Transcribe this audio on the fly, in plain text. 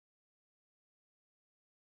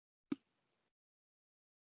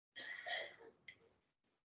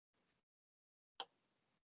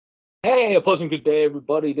Hey, a pleasant good day,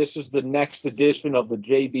 everybody. This is the next edition of the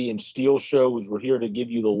JB and Steel Show. As we're here to give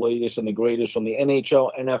you the latest and the greatest on the NHL,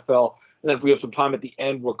 NFL, and then if we have some time at the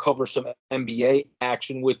end, we'll cover some NBA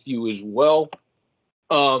action with you as well.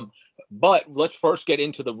 But let's first get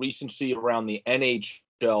into the recency around the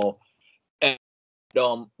NHL and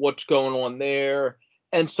what's going on there,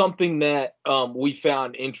 and something that we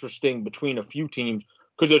found interesting between a few teams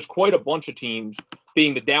because there's quite a bunch of teams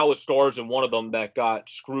being the Dallas Stars and one of them that got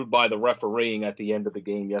screwed by the refereeing at the end of the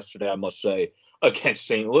game yesterday, I must say, against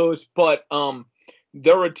St. Louis. But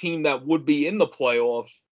they're a team that would be in the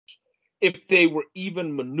playoffs if they were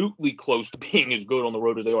even minutely close to being as good on the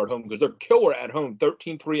road as they are at home, because they're killer at home,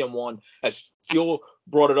 13-3-1, as Steel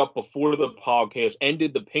brought it up before the podcast,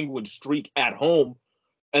 ended the Penguin streak at home,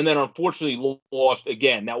 and then unfortunately lost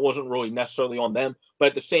again. That wasn't really necessarily on them, but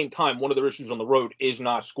at the same time, one of their issues on the road is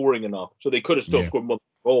not scoring enough. So they could have still scored one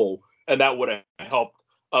goal, and that would have helped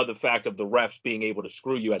the fact of the refs being able to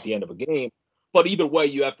screw you at the end of a game. But either way,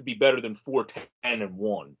 you have to be better than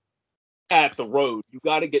 4-10-1 at the road. You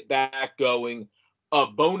got to get that going.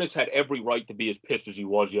 Bonus had every right to be as pissed as he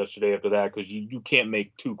was yesterday after that, because you can't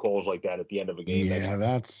make two calls like that at the end of a game.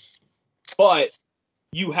 But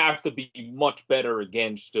you have to be much better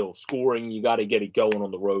again still scoring. You got to get it going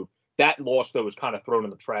on the road. That loss, though, was kind of thrown in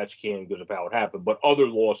the trash can because of how it happened. But other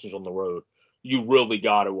losses on the road, you really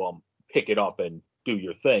got to pick it up and do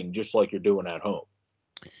your thing, just like you're doing at home.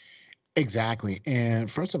 Exactly.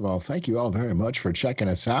 And first of all, thank you all very much for checking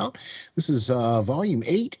us out. This is volume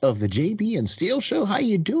 8 of the JB and Steel Show. How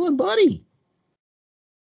you doing, buddy?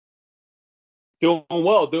 Doing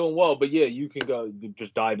well. But yeah, you can go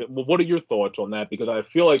just dive in. Well, what are your thoughts on that? Because I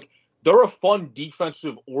feel like they're a fun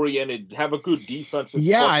defensive-oriented, have a good defensive.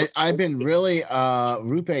 Yeah, I've been really,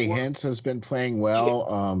 Rupe Hintz has been playing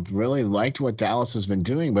well. Really liked what Dallas has been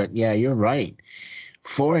doing. But yeah, you're right.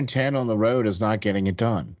 4-10 on the road is not getting it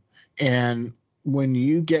done. And when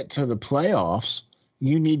you get to the playoffs,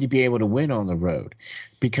 you need to be able to win on the road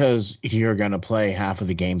because you're going to play half of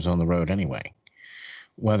the games on the road anyway,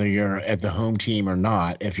 whether you're at the home team or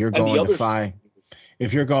not. If you're going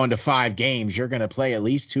to 5 games, you're going to play at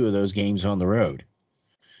least 2 of those games on the road.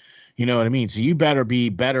 You know what I mean? So you better be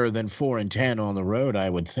better than 4-10 on the road, I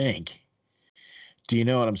would think. Do you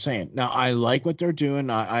know what I'm saying? Now, I like what they're doing.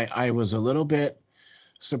 I was a little bit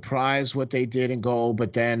surprised what they did in goal,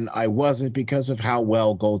 but then I wasn't because of how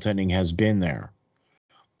well goaltending has been there.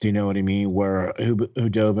 Do you know what I mean? Where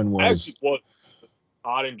Hudobin was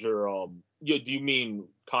Ottinger. Do you mean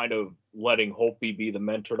kind of letting Holtby be the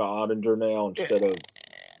mentor to Ottinger now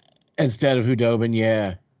instead of Hudobin?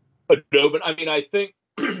 Yeah. Hudobin. I mean, I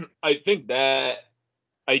think that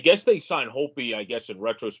I guess they signed Holtby, I guess in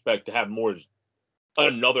retrospect, to have more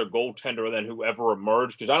another goaltender than whoever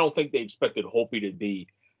emerged, because I don't think they expected Holtby to be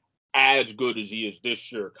as good as he is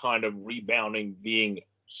this year, kind of rebounding, being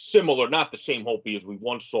similar, not the same Holtby as we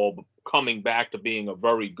once saw, but coming back to being a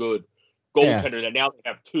very good goaltender. Yeah. And now they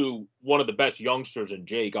have one of the best youngsters in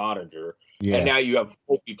Jake Ottinger, and now you have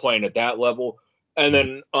Holtby playing at that level. And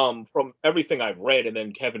then from everything I've read, and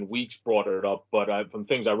then Kevin Weeks brought it up, but from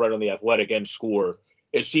things I read on The Athletic and Score,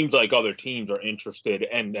 it seems like other teams are interested,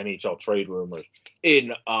 and NHL trade rumors,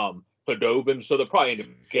 in Hudobin. So they'll probably end up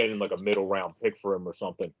getting like a middle round pick for him or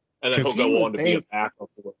something. And then he'll go on to be a backup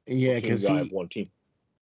for because one team.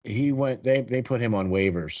 He went. They put him on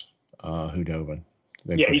waivers. Hudobin.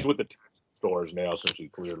 He's with the Texas Stars now since he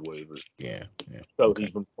cleared waivers. Yeah. So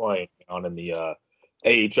he's been playing on in the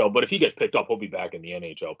AHL, but if he gets picked up, he'll be back in the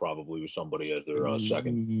NHL probably with somebody as their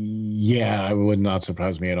second. Yeah, it would not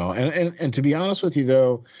surprise me at all. And to be honest with you,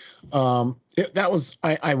 though,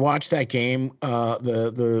 I watched that game,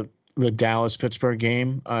 the Dallas-Pittsburgh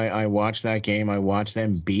game. I watched that game. I watched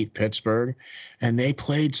them beat Pittsburgh, and they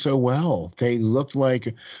played so well. They looked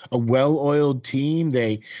like a well-oiled team.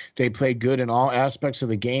 They played good in all aspects of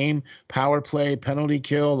the game. Power play, penalty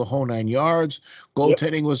kill, the whole 9 yards.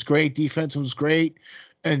 Goaltending was great. Defense was great.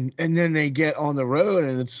 And then they get on the road,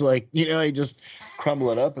 and it's like, they just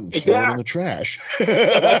crumble it up and throw it in the trash.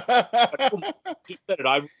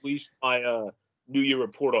 I released my New Year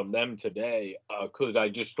report on them today because I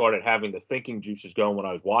just started having the thinking juices going when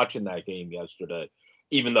I was watching that game yesterday.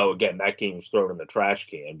 Even though, again, that game was thrown in the trash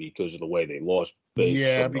can because of the way they lost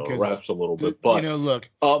base from the refs a little bit. But look,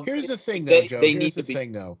 here's the thing, though, Joe. Here's the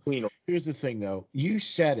thing, though. You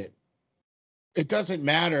said it. It doesn't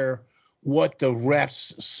matter what the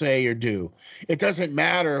refs say or do. It doesn't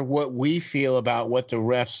matter what we feel about what the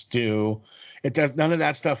refs do. None of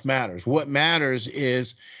that stuff matters. What matters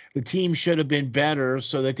is the team should have been better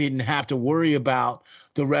so that they didn't have to worry about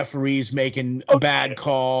the referees making a bad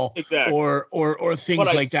call or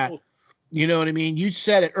things like that. You know what I mean? You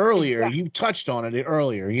said it earlier. Exactly. You touched on it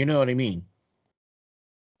earlier. You know what I mean?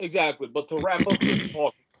 Exactly. But to wrap up this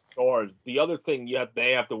talk, stars, the other thing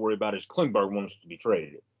they have to worry about is Klingberg wants to be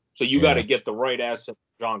traded. So you got to get the right asset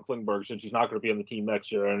for John Klingberg since he's not going to be on the team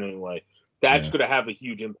next year anyway. That's going to have a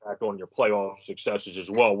huge impact on your playoff successes as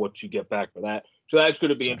well, what you get back for that. So that's going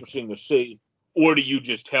to be interesting to see. Or do you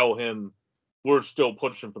just tell him, we're still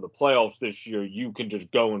pushing for the playoffs this year. You can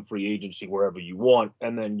just go in free agency wherever you want,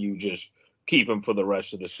 and then you just keep him for the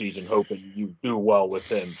rest of the season, hoping you do well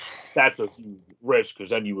with him. That's a huge risk because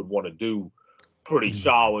then you would want to do pretty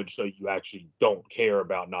solid so you actually don't care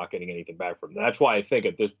about not getting anything back from him. That's why I think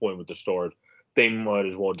at this point with the Stars, they might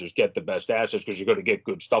as well just get the best assets because you're going to get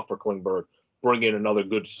good stuff for Klingberg, bring in another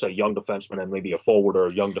good, say, young defenseman and maybe a forward or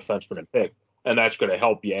a young defenseman and pick, and that's going to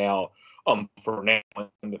help you out for now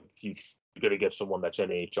in the future. You're going to get someone that's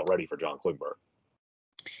NHL ready for John Klingberg.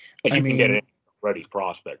 And you can get an ready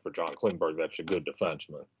prospect for John Klingberg that's a good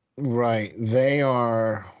defenseman. Right. They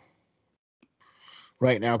are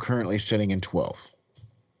right now currently sitting in 12th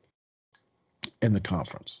in the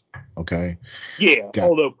conference. Okay. Yeah,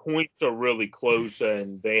 although points are really close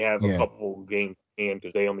and they have a couple games in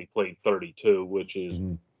because they only played 32, which is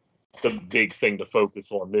the big thing to focus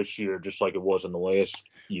on this year, just like it was in the last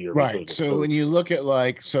year. Right. So when you look at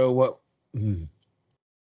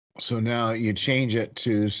so now you change it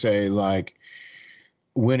to say like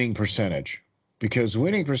winning percentage, because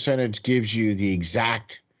winning percentage gives you the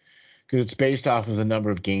exact, because it's based off of the number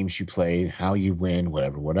of games you play, how you win,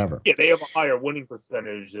 whatever. Yeah, they have a higher winning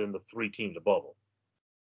percentage than the three teams above them.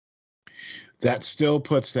 That still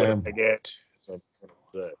puts them.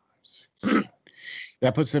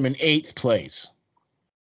 That puts them in 8th place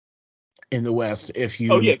in the West. If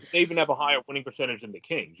you. Oh yeah, they even have a higher winning percentage than the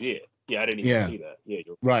Kings. Yeah, I didn't even see that. Yeah,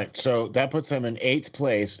 you're right. So that puts them in 8th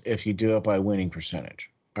place if you do it by winning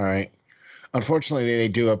percentage. All right. Unfortunately, they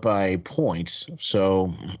do it by points,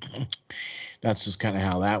 so that's just kind of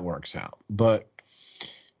how that works out. But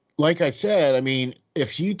like I said, I mean,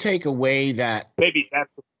 if you take away that, maybe that's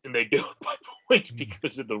the reason they do it by points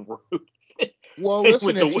because of the routes. Well,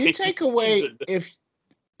 listen, if you take away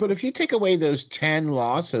if you take away those 10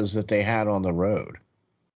 losses that they had on the road,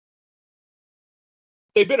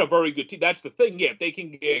 they've been a very good team. That's the thing. Yeah, if they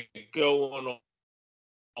can get going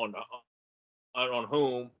on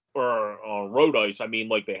home or on road ice, I mean,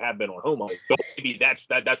 like they have been on home ice. Maybe that's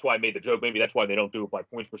why I made the joke. Maybe that's why they don't do it by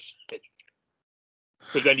points percentage.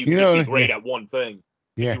 Because then you can just be great at one thing.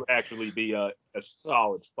 Yeah, you would actually be a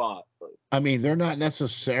solid spot. But. I mean, they're not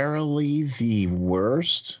necessarily the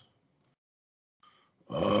worst.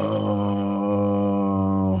 Well,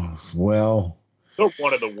 they're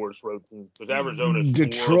one of the worst road teams because Arizona's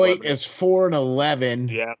Detroit is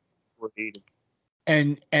 4-11. Yeah,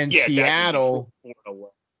 and Seattle, exactly.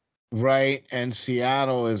 Right, and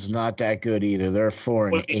Seattle is not that good either. They're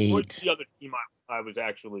 4-8. The other team I was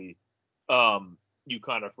actually, you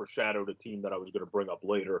kind of foreshadowed a team that I was going to bring up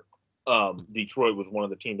later. Detroit was one of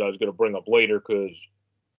the teams I was going to bring up later because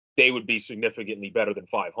they would be significantly better than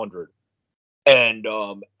 500. And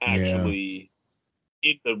actually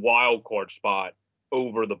in the wild card spot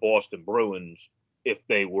over the Boston Bruins if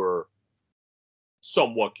they were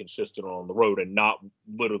somewhat consistent on the road and not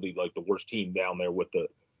literally like the worst team down there with the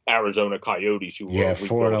Arizona Coyotes who were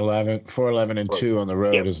 4-11-2 on the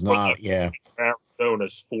road is not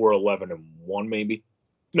Arizona's 4-11-1 maybe.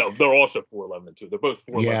 No, they're also 4-11-2. They're both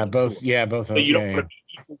 4-11-2. Both. So you don't want to be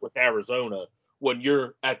equal with Arizona when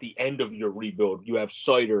you're at the end of your rebuild. You have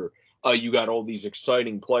Sider. You got all these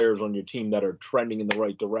exciting players on your team that are trending in the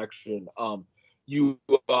right direction. You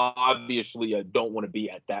obviously don't want to be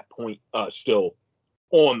at that point still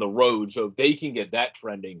on the road. So if they can get that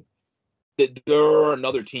trending, they're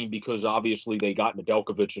another team because obviously they got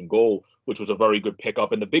Nedeljkovic in goal, which was a very good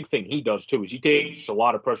pickup. And the big thing he does too is he takes a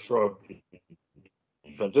lot of pressure off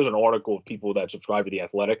defense. There's an article of people that subscribe to The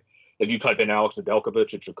Athletic. If you type in Alex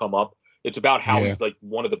Nedeljkovic, it should come up. It's about how he's like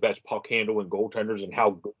one of the best puck handling goaltenders and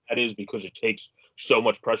how good that is because it takes so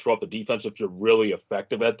much pressure off the defense if you're really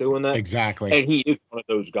effective at doing that. Exactly. And he is one of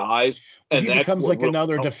those guys. And he becomes like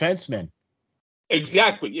another defenseman.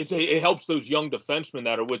 Exactly. It helps those young defensemen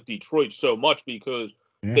that are with Detroit so much because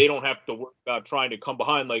they don't have to worry about trying to come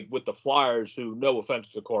behind like with the Flyers, who, no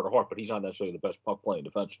offense to Carter Hart, but he's not necessarily the best puck playing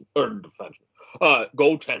goaltender.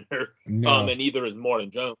 No. And neither is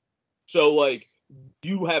Martin Jones. So like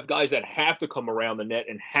you have guys that have to come around the net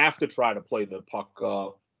and have to try to play the puck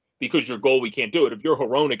because your goalie can't do it. If you're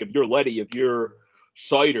Hronek, if you're Leddy, if you're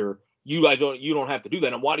Sider, you don't have to do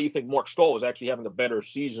that. And why do you think Mark Stahl is actually having a better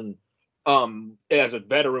season as a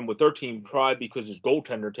veteran with their team, probably because his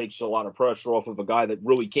goaltender takes a lot of pressure off of a guy that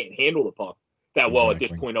really can't handle the puck that well at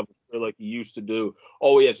this point of his career, like he used to do.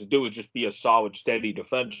 All he has to do is just be a solid, steady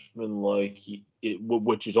defenseman,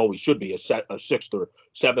 which is all he should be, a sixth or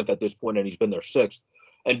seventh at this point, and he's been their sixth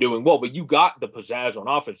and doing well. But you got the pizzazz on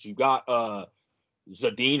offense. You got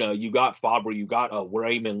Zadina, you got Fabry, you got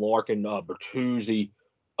Raymond, Larkin, Bertuzzi.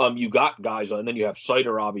 You got guys, and then you have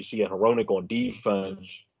Sider, obviously, and Hronek on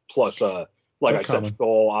defense. Plus, like I said,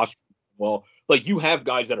 Stahl, Oscar. Well, like you have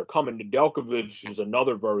guys that are coming. Nedeljkovic is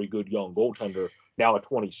another very good young goaltender, now at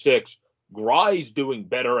 26. Grei's doing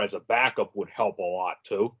better as a backup would help a lot,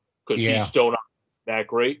 too, because he's still not that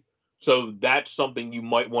great. So that's something you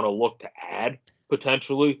might want to look to add,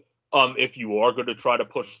 potentially, if you are going to try to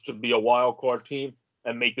push to be a wild card team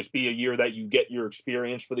and make this be a year that you get your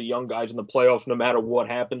experience for the young guys in the playoffs, no matter what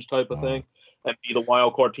happens type of thing, and be the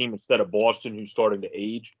wild card team instead of Boston, who's starting to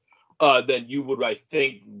age. Then you would, I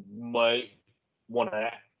think, might want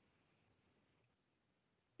to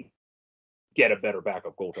get a better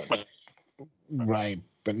backup goaltender. Right.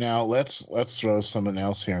 But now let's throw someone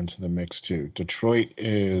else here into the mix too. Detroit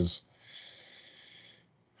is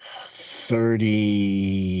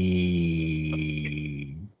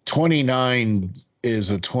 29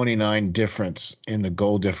 is a 29 difference in the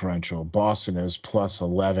goal differential. Boston is plus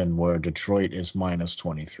 11, where Detroit is minus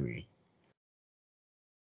 23.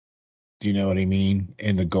 Do you know what I mean?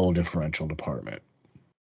 In the goal differential department.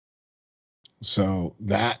 So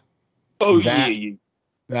that's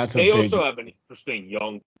they a also have an interesting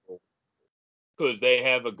young, because they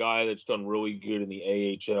have a guy that's done really good in the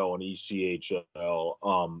AHL and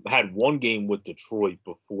ECHL. Had one game with Detroit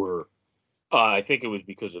before. I think it was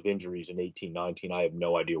because of injuries in 18-19. I have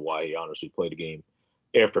no idea why he honestly played a game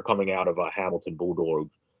after coming out of Hamilton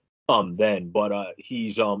Bulldogs. But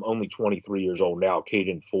he's only 23 years old now,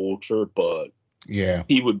 Caden Fulcher. But yeah,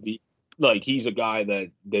 he would be like, he's a guy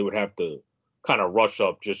that they would have to kind of rush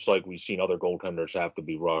up, just like we've seen other goaltenders have to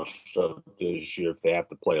be rushed up this year if they have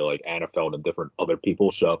to play like Annafeld and different other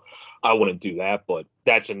people. So I wouldn't do that, but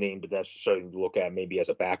that's a name to necessarily look at maybe as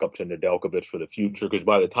a backup to Nedeljkovic for the future, because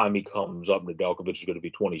by the time he comes up, Nedeljkovic is going to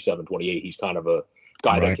be 27, 28. He's kind of a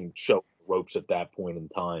guy that can show ropes at that point in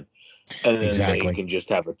time. And then they can just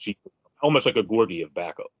have a cheap, almost like a Georgiev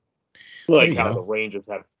backup, like how the Rangers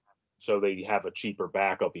have. So they have a cheaper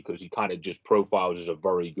backup because he kind of just profiles as a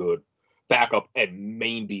very good backup and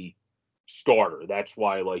maybe starter. That's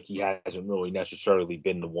why, like, he hasn't really necessarily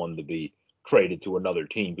been the one to be traded to another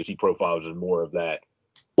team, because he profiles as more of that.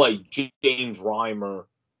 Like James Reimer,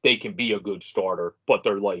 they can be a good starter, but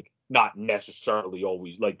they're like not necessarily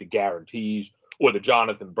always like the guarantees. Or the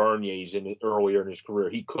Jonathan Berniers earlier in his career,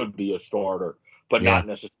 he could be a starter, but not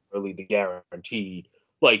necessarily the guaranteed.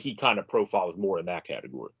 Like, he kind of profiles more in that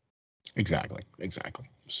category. Exactly.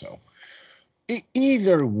 So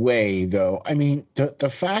either way, though, I mean, the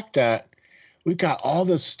fact that we've got all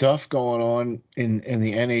this stuff going on in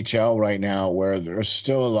the NHL right now, where there's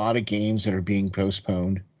still a lot of games that are being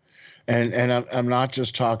postponed, and I'm not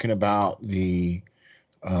just talking about the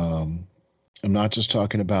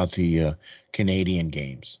Canadian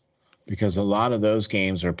games, because a lot of those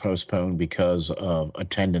games are postponed because of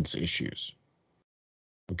attendance issues.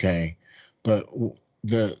 Okay, but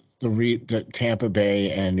the Tampa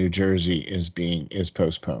Bay and New Jersey is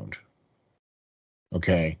postponed.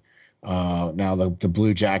 Okay. Now the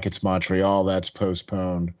Blue Jackets, Montreal, that's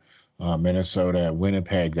postponed. Minnesota,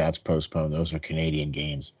 Winnipeg, that's postponed. Those are Canadian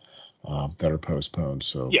games that are postponed.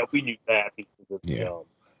 So yeah, we knew that because of the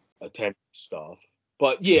attendance stuff.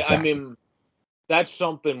 But I mean, that's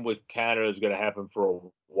something with Canada is going to happen for a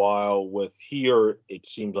while. With here, it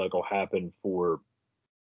seems like it'll happen for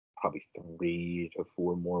probably 3 to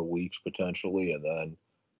 4 more weeks potentially, and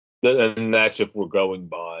that's if we're going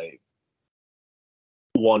by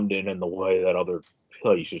London and the way that other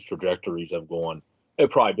places' trajectories have gone.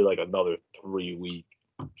 It'd probably be like another 3-week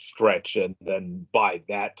stretch, and then by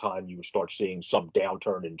that time you would start seeing some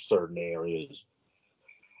downturn in certain areas,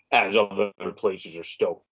 as other places are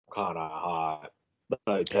still kind of hot.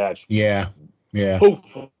 Like that's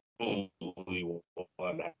hopefully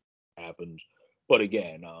what happens. But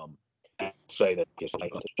again, I say that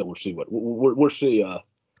we'll see we'll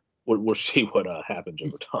see what happens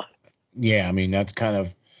over time. Yeah, I mean that's kind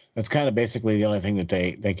of basically the only thing that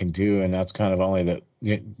they can do, and that's kind of only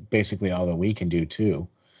basically all that we can do too.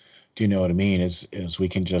 Do you know what I mean? Is we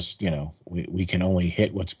can just we can only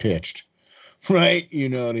hit what's pitched, right? You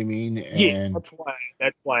know what I mean? And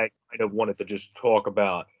that's why I kind of wanted to just talk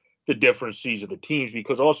about the differences of the teams,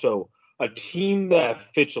 because also a team that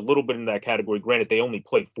fits a little bit in that category. Granted, they only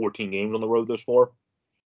played 14 games on the road this far.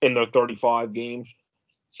 in their 35 games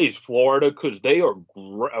is Florida, because they are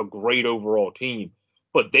a great overall team,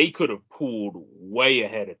 but they could have pulled way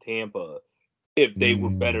ahead of Tampa if they were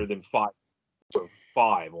better than 5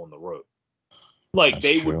 on the road. Like, That's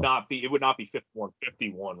they true. would not be, it would not be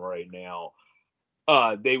 51-51 right now.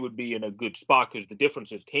 They would be in a good spot, because the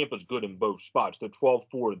difference is Tampa's good in both spots. They're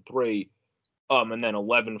 12-4-3, and then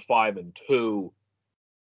 11-5-2,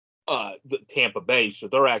 the Tampa Bay. So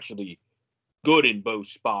they're actually good in both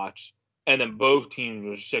spots. And then both teams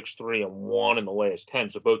are 6-3-1 in the last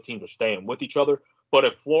 10. So both teams are staying with each other. But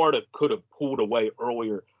if Florida could have pulled away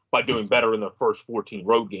earlier by doing better in their first 14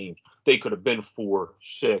 road games, they could have been 4,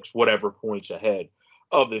 6, whatever points ahead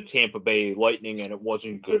of the Tampa Bay Lightning, and it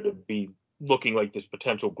wasn't going to be looking like this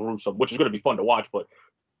potential gruesome, which is going to be fun to watch, but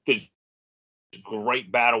this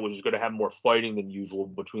great battle is going to have more fighting than usual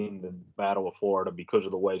between the Battle of Florida because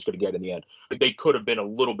of the way it's going to get in the end. But they could have been a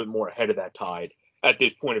little bit more ahead of that tide at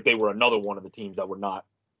this point if they were another one of the teams that were not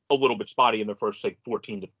a little bit spotty in their first, say,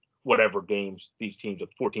 14 to whatever games, these teams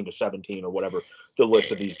at 14 to 17 or whatever the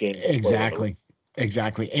list of these games. Exactly.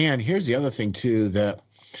 And here's the other thing too that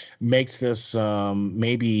makes this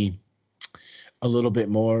maybe a little bit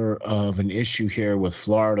more of an issue here with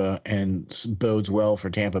Florida and bodes well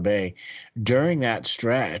for Tampa Bay. During that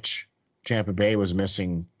stretch, Tampa Bay was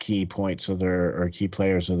missing key points of key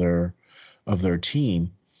players of their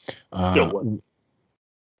team.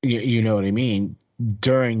 You know what I mean?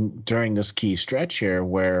 During this key stretch here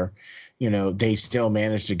where, they still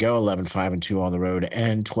managed to go 11-5-2 on the road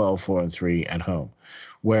and 12-4-3 at home.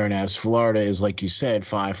 Whereas Florida is, like you said,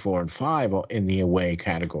 5-4-5 in the away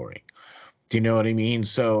category. Do you know what I mean?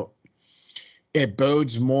 So it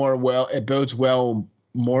bodes well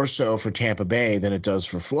more so for Tampa Bay than it does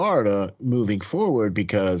for Florida moving forward,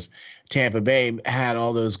 because Tampa Bay had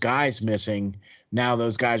all those guys missing. Now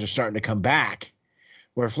those guys are starting to come back,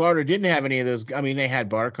 where Florida didn't have any of those. I mean, they had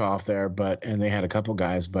Barkov there, and they had a couple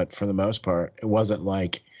guys, but for the most part, it wasn't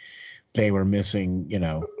like they were missing,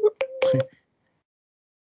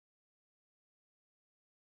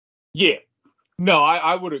 Yeah. No,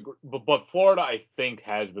 I would agree. But Florida, I think,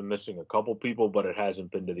 has been missing a couple people, but it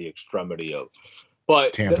hasn't been to the extremity of.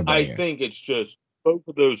 But Tampa Bay. I think it's just both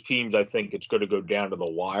of those teams, I think it's going to go down to the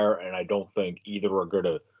wire, and I don't think either are going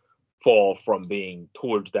to fall from being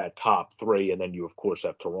towards that top 3. And then you, of course,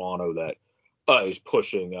 have Toronto that is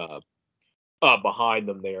pushing behind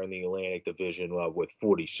them there in the Atlantic Division with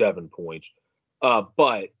 47 points.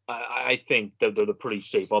 But I think that they're pretty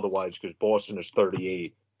safe otherwise, because Boston is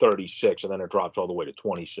 38, 36, and then it drops all the way to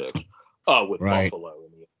 26 with Buffalo.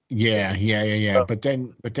 Yeah. But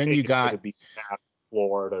then you got to be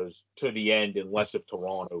Florida's to the end, unless if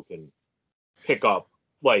Toronto can pick up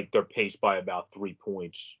like their pace by about 3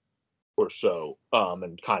 points or so,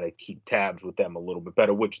 and kind of keep tabs with them a little bit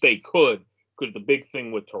better, which they could, because the big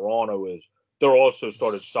thing with Toronto is they're also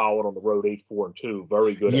started solid on the road, 8-4-2,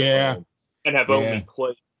 very good at home, and have only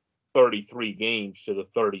played 33 games to the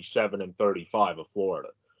 37 and 35 of Florida.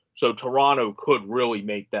 So Toronto could really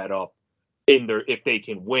make that up if they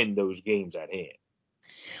can win those games at hand.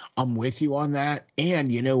 I'm with you on that.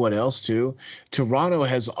 And you know what else too? Toronto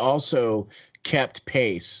has also kept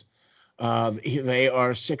pace. They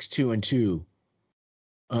are 6-2-2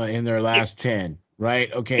 in their last 10,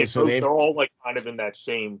 right? Okay, so they're all like kind of in that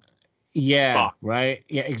same spot. Right?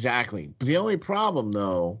 Yeah, exactly. But the only problem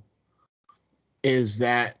though is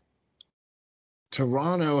that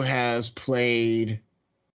Toronto has played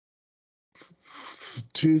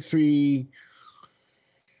 3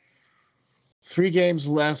 games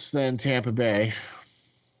less than Tampa Bay.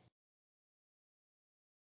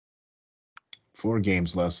 4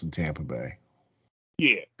 games less than Tampa Bay.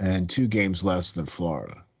 Yeah. And 2 games less than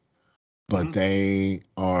Florida. But they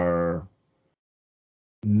are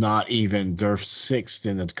not even, they're 6th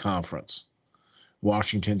in the conference.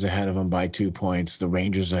 Washington's ahead of them by 2 points. The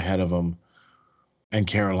Rangers ahead of them. And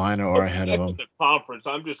Carolina are ahead of them. The conference,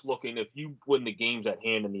 I'm just looking, if you win the games at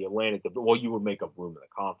hand in the Atlantic, well, you would make up room in the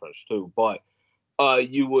conference too. But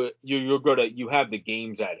you have the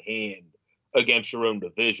games at hand against your own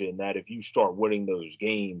division, that if you start winning those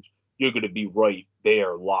games, you're going to be right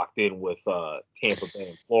there locked in with Tampa Bay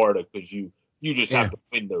and Florida, because you just have to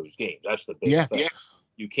win those games. That's the big thing.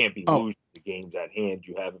 You can't be losing the games at hand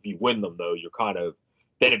you have. If you win them, though, you're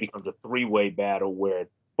then it becomes a 3-way battle where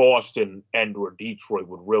Boston and or Detroit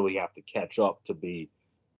would really have to catch up to be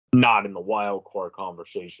not in the wild card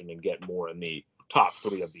conversation and get more in the top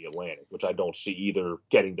 3 of the Atlantic, which I don't see either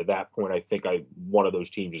getting to that point. I think one of those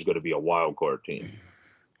teams is going to be a wild card team.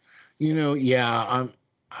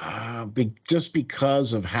 Just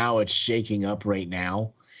because of how it's shaking up right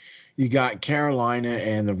now, You got Carolina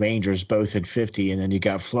and the Rangers both at 50, and then you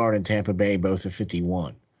got Florida and Tampa Bay both at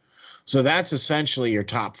 51. So that's essentially your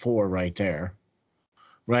top four right there.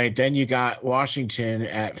 Right. Then you got Washington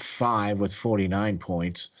at 5 with 49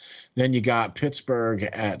 points. Then you got Pittsburgh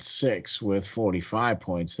at 6 with 45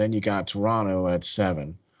 points. Then you got Toronto at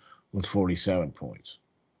 7 with 47 points.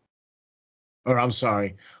 Or I'm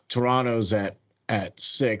sorry, Toronto's at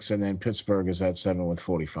 6, and then Pittsburgh is at 7 with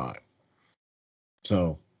 45.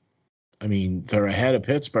 So, I mean, they're ahead of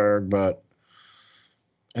Pittsburgh,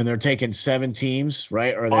 and they're taking 7 teams,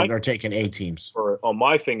 right? Or they're taking 8 teams. On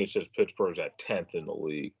my thing, it says Pittsburgh's at 10th in the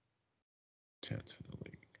league. 10th in the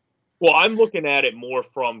league. Well, I'm looking at it more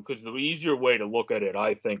from, because the easier way to look at it,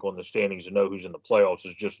 I think, on the standings to know who's in the playoffs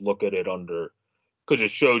is just look at it under, because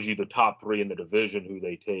it shows you the top 3 in the division, who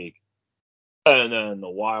they take, and then the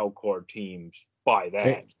wild card teams by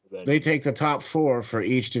that. They take the top 4 for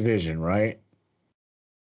each division, right?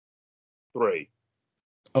 3.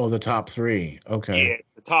 Oh, the top 3. Okay. Yeah,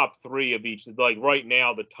 the top 3 of each. Like right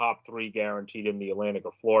now, the top 3 guaranteed in the Atlantic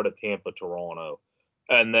are Florida, Tampa, Toronto.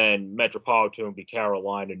 And then Metropolitan would be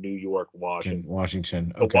Carolina, New York,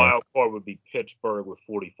 Washington. Okay. The wild card would be Pittsburgh with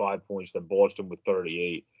 45 points, then Boston with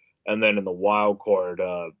 38. And then in the wild card,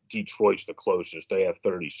 Detroit's the closest. They have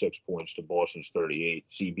 36 points to Boston's 38.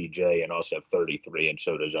 CBJ and us have 33, and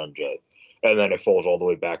so does MJ. And then it falls all the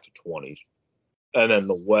way back to 20s. And then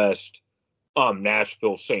the West,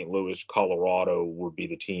 Nashville, St. Louis, Colorado would be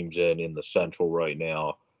the teams in the Central right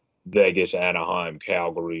now. Vegas, Anaheim,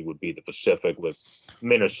 Calgary would be the Pacific, with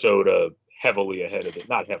Minnesota heavily ahead of it.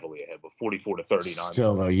 Not heavily ahead, but 44 to 39.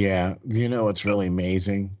 Still, though, yeah. You know what's really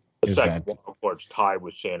amazing? The second wild card's tied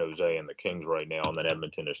with San Jose and the Kings right now, and then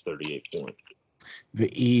Edmonton is 38 points.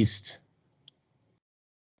 The East,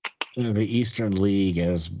 the Eastern League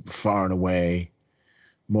has far and away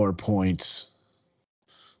more points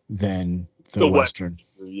than the Western.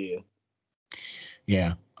 Yeah.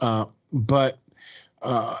 Yeah. But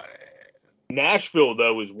Nashville,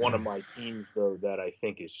 though, is one of my teams, though, that I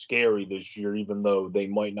think is scary this year, even though they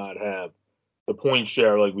might not have the point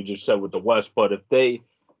share like we just said with the West. But if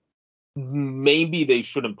maybe they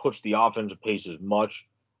shouldn't push the offensive pace as much,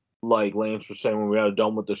 like Lance was saying when we got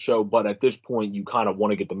done with the show. But at this point, you kind of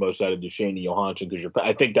want to get the most out of Duchesne and Johansson, because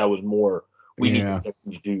I think that was more, we need to get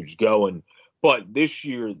these dudes going. But this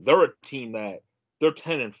year, they're a team that they're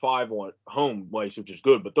 10-5 on home ice, which is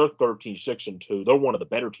good, but they're 13-6-2. They're one of the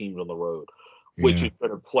better teams on the road, which is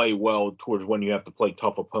going to play well towards when you have to play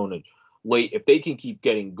tough opponents late. If they can keep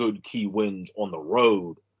getting good key wins on the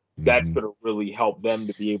road, that's going to really help them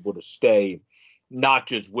to be able to stay not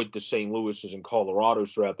just with the St. Louis's and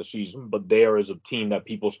Colorado's throughout the season, but there is a team that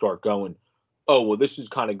people start going, oh, well, this is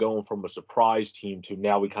kind of going from a surprise team to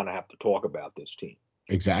now we kind of have to talk about this team.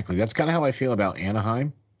 Exactly. That's kind of how I feel about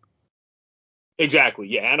Anaheim. Exactly.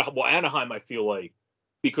 Yeah. Anaheim, I feel like,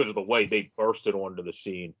 because of the way they bursted onto the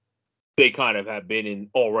scene, they kind of have been in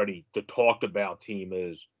already the talked about team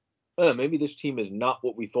is, maybe this team is not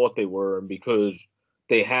what we thought they were. And because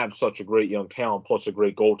they have such a great young talent plus a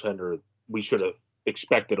great goaltender, we should have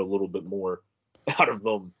expected a little bit more out of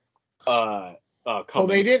them. Well,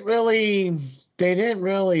 they didn't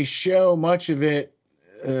really show much of it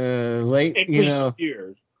late in recent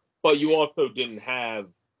years, but you also didn't have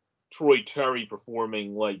Troy Terry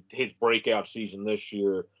performing like his breakout season this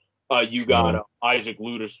year. You got Isaac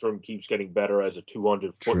Ludestrom keeps getting better as a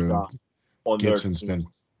 200-foot guy.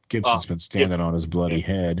 Gibson's been standing on his bloody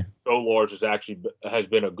head. So Large has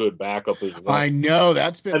been a good backup as well. I know,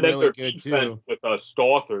 that's been really good too. With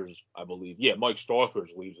Stothers, I believe. Yeah, Mike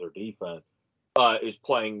Stothers leads their defense. Is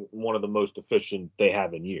playing one of the most efficient they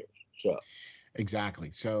have in years. So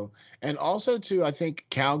exactly. So, and also too, I think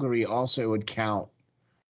Calgary also would count.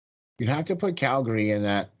 You'd have to put Calgary in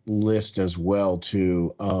that list as well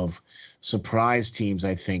too of surprise teams,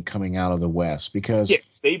 I think, coming out of the West, because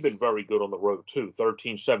they've been very good on the road too.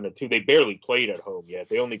 13-7-2. They barely played at home yet.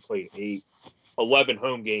 They only played 11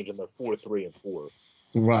 home games, and they're 4-3-4.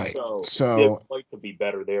 Right. So they'd like to be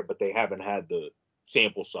better there, but they haven't had the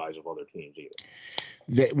sample size of other teams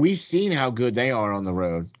either. We've seen how good they are on the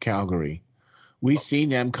road, Calgary. We've seen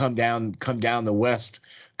them come down the West,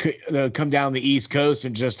 come down the East Coast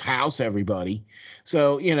and just house everybody.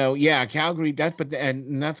 So, Calgary,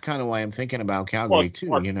 and that's kind of why I'm thinking about Calgary too,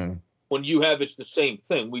 When you have, it's the same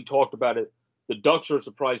thing. We talked about it. The Ducks are a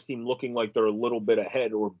surprise team looking like they're a little bit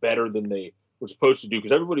ahead or better than they were supposed to do,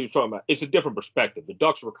 because everybody was talking about, it's a different perspective. The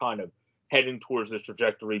Ducks were kind of heading towards this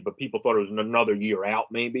trajectory, but people thought it was another year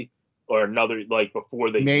out maybe, or another, like before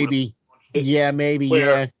they maybe.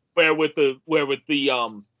 Where with the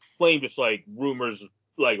Flame, just like rumors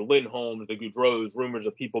like Lindholm, the Gaudreaus, rumors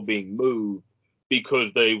of people being moved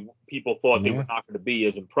because people thought they were not going to be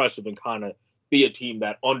as impressive and kind of be a team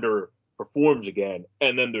that underperforms again.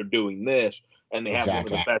 And then they're doing this, and they have one of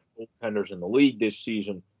the best goaltenders in the league this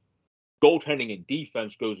season. Goaltending and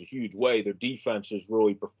defense goes a huge way. Their defense is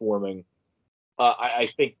really performing. I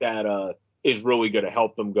think that is really going to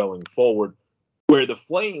help them going forward. Where the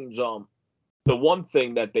Flames, the one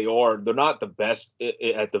thing that they're not the best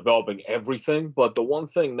at developing everything, but the one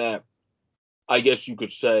thing that I guess you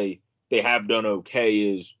could say they have done okay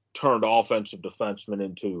is turned offensive defensemen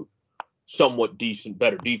into somewhat decent,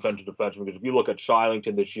 better defensive defensemen. Because if you look at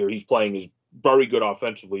Shylington this year, he's playing his very good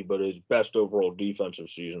offensively, but his best overall defensive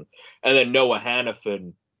season. And then Noah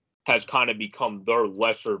Hannafin has kind of become their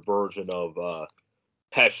lesser version of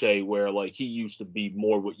Pesce, where like he used to be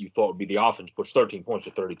more what you thought would be the offense push. 13 points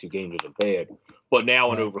in 32 games isn't bad, but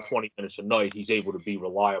now in over 20 minutes a night, he's able to be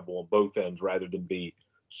reliable on both ends rather than be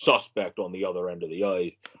suspect on the other end of the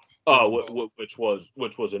ice, which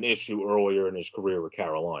was an issue earlier in his career with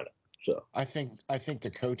Carolina. So I think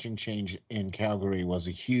the coaching change in Calgary was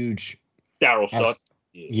a huge. Daryl Sutton.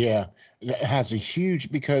 Yeah, that has a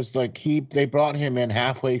huge, because like they brought him in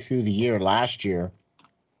halfway through the year last year,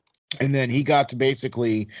 and then he got to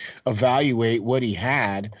basically evaluate what he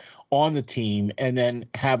had on the team and then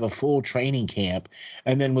have a full training camp,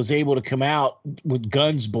 and then was able to come out with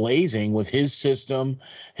guns blazing with his system,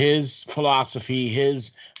 his philosophy,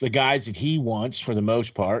 the guys that he wants for the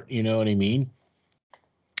most part, you know what I mean?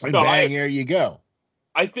 And bang, there you go.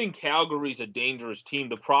 I think Calgary's a dangerous team.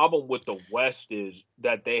 The problem with the West is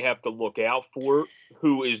that they have to look out for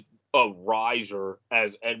who is a riser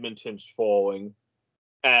as Edmonton's falling,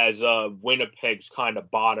 as Winnipeg's kind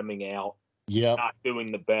of bottoming out, not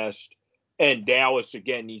doing the best. And Dallas,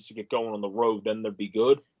 again, needs to get going on the road, then they'll be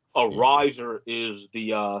good. A riser is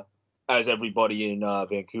the, as everybody in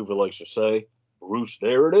Vancouver likes to say, Bruce,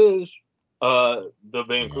 there it is, the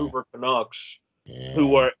Vancouver Canucks,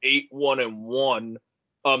 who are 8-1-1.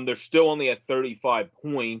 They're still only at 35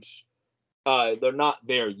 points. They're not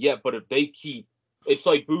there yet, but if they keep, it's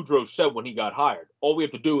like Boudreau said when he got hired, all we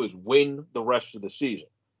have to do is win the rest of the season,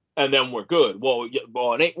 and then we're good. Well, an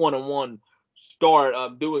 8-1-1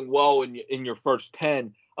 start, doing well in your first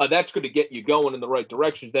 10, that's going to get you going in the right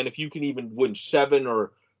directions. Then if you can even win 7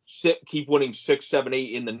 or keep winning 6, 7,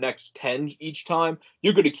 8 in the next 10s each time,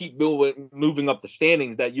 you're going to keep moving up the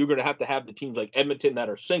standings. That you're going to have the teams like Edmonton that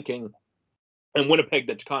are sinking, and Winnipeg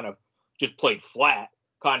that's kind of just played flat,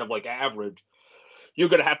 kind of like average. You're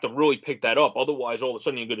going to have to really pick that up. Otherwise, all of a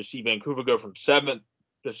sudden, you're going to see Vancouver go from 7th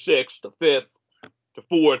to 6th to 5th to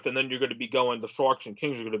 4th, and then you're going to be going, the Sharks and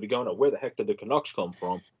Kings are going to be going, oh, where the heck did the Canucks come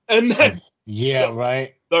from? And then,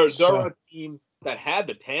 right. They're a team that had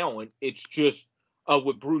the talent. It's just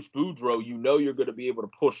with Bruce Boudreau, you're going to be able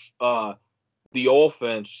to push the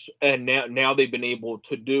offense, and now they've been able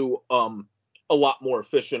to do a lot more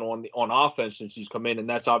efficient on offense since he's come in, and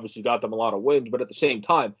that's obviously got them a lot of wins. But at the same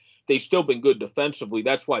time, they've still been good defensively.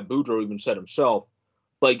 That's why Boudreau even said himself,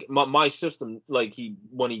 like my system, like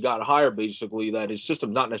when he got hired, basically that his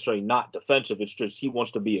system's not necessarily not defensive. It's just he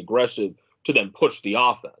wants to be aggressive to then push the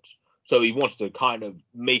offense. So he wants to kind of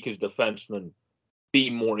make his defensemen be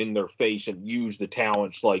more in their face and use the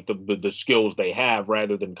talents, like the skills they have,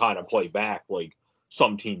 rather than kind of play back like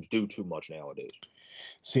some teams do too much nowadays.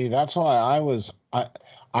 See, that's why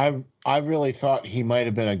I really thought he might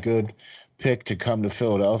have been a good pick to come to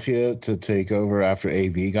Philadelphia to take over after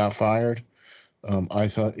AV got fired. I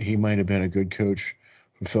thought he might have been a good coach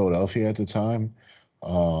for Philadelphia at the time.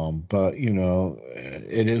 But,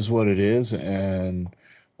 it is what it is. And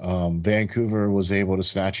Vancouver was able to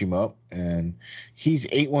snatch him up. And he's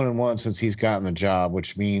 8-1-1 since he's gotten the job,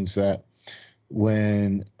 which means that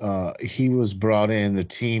when he was brought in, the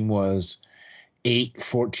team was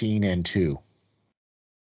 8-14-2.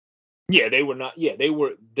 Yeah, they were not. Yeah, they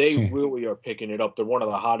were. They really are picking it up. They're one of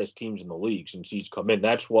the hottest teams in the league since he's come in.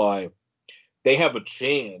 That's why they have a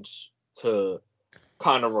chance to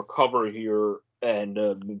kind of recover here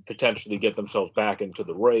and potentially get themselves back into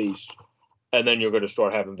the race. And then you're going to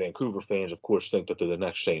start having Vancouver fans, of course, think that they're the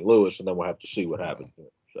next St. Louis, and then we'll have to see what happens.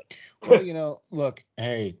 So. Well, look,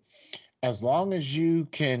 hey, as long as you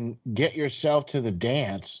can get yourself to the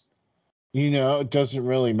dance, it doesn't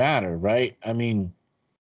really matter, right? I mean,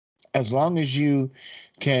 as long as you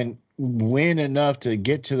can win enough to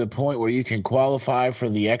get to the point where you can qualify for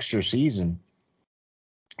the extra season,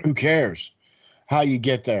 who cares how you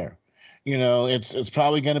get there? It's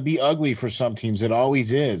probably going to be ugly for some teams. It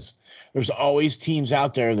always is. There's always teams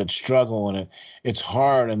out there that struggle, and it's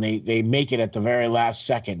hard, and they make it at the very last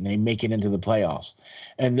second, and they make it into the playoffs.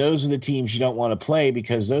 And those are the teams you don't want to play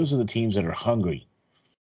because those are the teams that are hungry.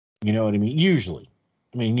 You know what I mean? Usually.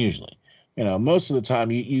 Most of the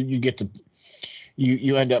time you get to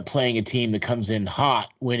you end up playing a team that comes in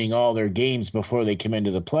hot, winning all their games before they come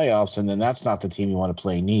into the playoffs, and then that's not the team you want to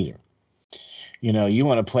play neither. You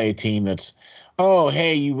want to play a team that's, oh,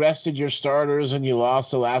 hey, you rested your starters and you lost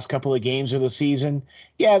the last couple of games of the season.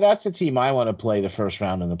 Yeah, that's the team I want to play the first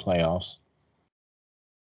round in the playoffs.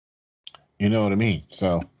 You know what I mean?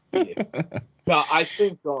 So yeah. No, I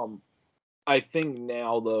think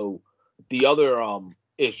now though the other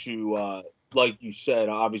issue, like you said,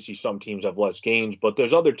 obviously some teams have less games, but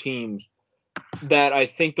there's other teams that I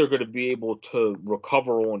think they're going to be able to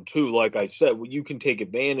recover on too. Like I said, you can take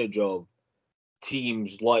advantage of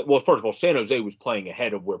teams like, well, first of all, San Jose was playing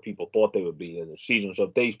ahead of where people thought they would be in the season. So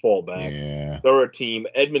if they fall back, they're a team.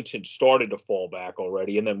 Edmonton started to fall back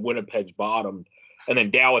already, and then Winnipeg's bottomed, and then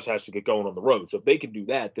Dallas has to get going on the road. So if they can do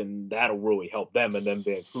that, then that'll really help them, and then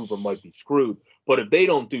Vancouver might be screwed. But if they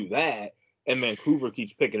don't do that, and Vancouver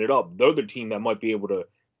keeps picking it up, they're the team that might be able to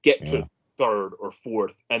get to third or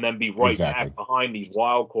fourth, and then be right back behind these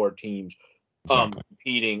wild card teams,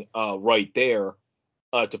 competing right there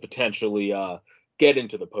to potentially get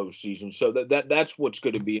into the postseason. So that's what's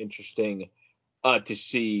going to be interesting to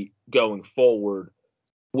see going forward.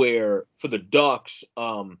 Where for the Ducks,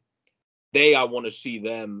 I want to see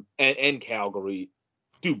them and Calgary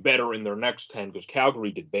do better in their next 10 because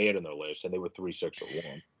Calgary did bad in their list and they were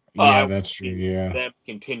 3-6-1. Yeah, that's true. Yeah, them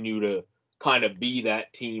continue to kind of be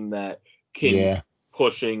that team that can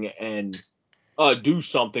pushing and do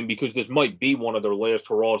something because this might be one of their last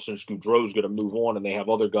hurrahs since Goudreau's going to move on and they have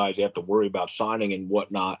other guys they have to worry about signing and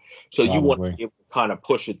whatnot. So you want to be able to kind of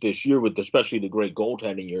push it this year with especially the great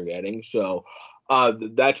goaltending you're getting. So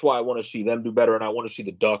that's why I want to see them do better, and I want to see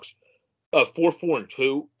the Ducks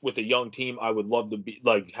 4-4-2 with a young team. I would love to be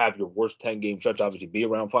like have your worst 10 game stretch obviously be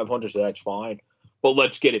around 500, so that's fine. But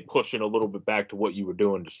let's get it pushing a little bit back to what you were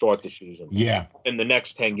doing to start the season. Yeah. In the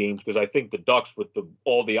next 10 games, because I think the Ducks, with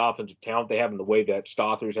all the offensive talent they have and the way that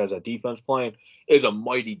Stothers has that defense playing, is a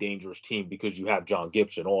mighty dangerous team because you have John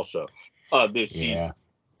Gibson also this season.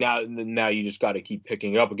 Now you just got to keep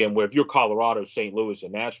picking it up again. Where if you're Colorado, St. Louis,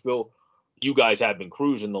 and Nashville, you guys have been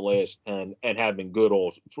cruising the last 10 and have been good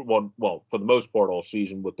for the most part all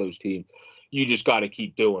season with those teams. You just got to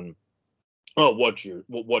keep doing what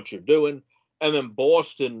you're doing. And then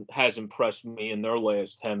Boston has impressed me in their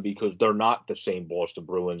last 10 because they're not the same Boston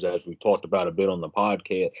Bruins as we've talked about a bit on the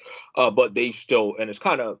podcast. But they still, and it's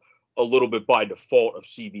kind of a little bit by default of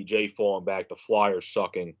CBJ falling back, the Flyers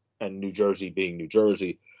sucking, and New Jersey being New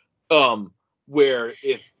Jersey. Where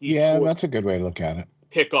if that's a good way to look at it.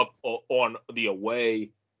 Pick up on the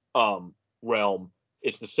away realm,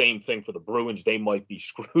 it's the same thing for the Bruins. They might be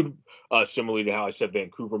screwed, similarly to how I said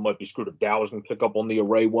Vancouver might be screwed if Dallas can pick up on the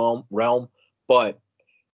away realm. But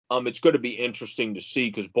it's going to be interesting to see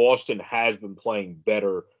because Boston has been playing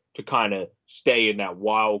better to kind of stay in that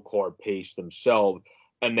wild card pace themselves.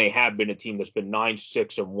 And they have been a team that's been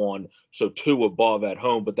 9-6-1, so 2 above at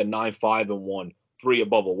home, but then 9-5-1, 3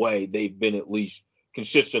 above away. They've been at least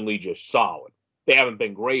consistently just solid. They haven't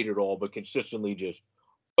been great at all, but consistently just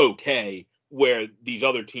okay, where these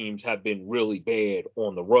other teams have been really bad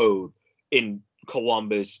on the road. In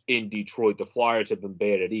Columbus, in Detroit, the Flyers have been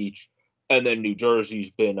bad at each. And then New Jersey's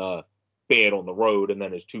been bad on the road, and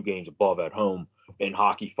then is 2 games above at home. In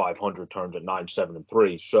hockey, 500 turned to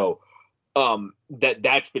 9-7-3. So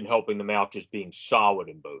that's been helping them out, just being solid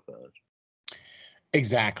in both ends.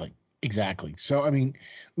 Exactly. So, I mean,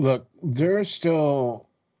 look, there's still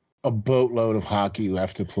a boatload of hockey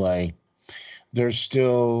left to play. There's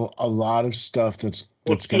still a lot of stuff that's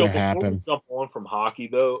going to happen. Jump on from hockey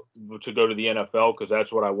though to go to the NFL because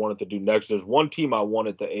that's what I wanted to do next. There's one team I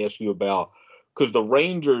wanted to ask you about because the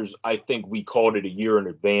Rangers, I think we called it a year in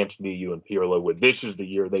advance, me, you, and Pirlo. With this is the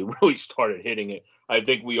year they really started hitting it. I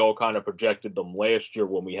think we all kind of projected them last year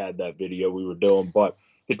when we had that video we were doing. But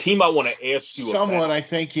the team I want to ask you about, I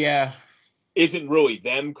think, isn't really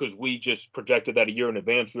them because we just projected that a year in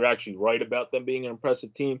advance. We're actually right about them being an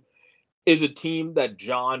impressive team. Is a team that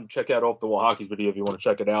John, check out Off the Wall Hockey's video if you want to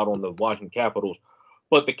check it out on the Washington Capitals,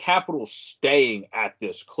 but the Capitals staying at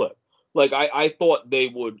this clip. Like I thought they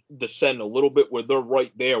would descend a little bit where they're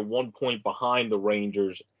right there, 1 point behind the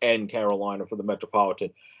Rangers and Carolina for the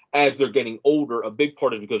Metropolitan. As they're getting older, a big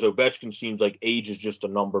part is because Ovechkin seems like age is just a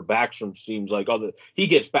number. Backstrom seems like he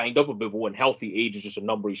gets banged up a bit, but when healthy, age is just a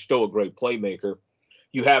number. He's still a great playmaker.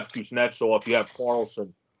 You have Kuznetsov, you have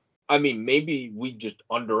Carlson. I mean, maybe we just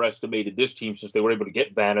underestimated this team since they were able to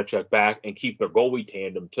get Vanacek back and keep their goalie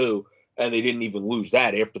tandem too, and they didn't even lose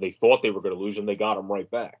that after they thought they were going to lose, and they got them right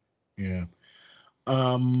back. Yeah.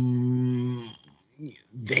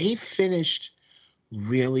 They finished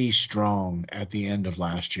really strong at the end of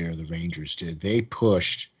last year. The Rangers did. They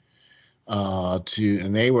pushed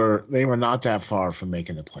and they were not that far from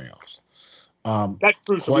making the playoffs. That's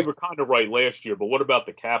true. So we were kind of right last year, but what about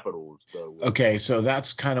the Capitals, though? Okay, so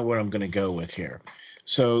that's kind of where I'm going to go with here.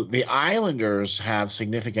 So the Islanders have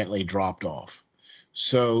significantly dropped off.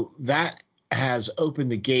 So that has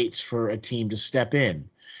opened the gates for a team to step in.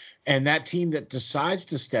 And that team that decides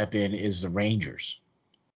to step in is the Rangers.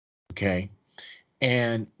 Okay.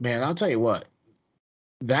 And man, I'll tell you what,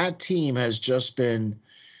 that team has just been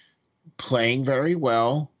playing very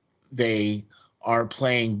well. They are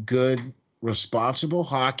playing good, responsible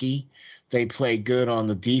hockey. They play good on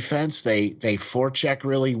the defense. They forecheck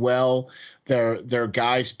really well. Their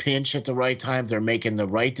guys pinch at the right time. They're making the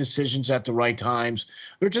right decisions at the right times.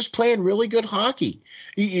 They're just playing really good hockey.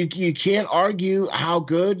 You can't argue how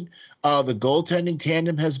good the goaltending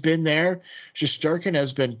tandem has been there. Shesterkin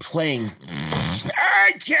has been playing.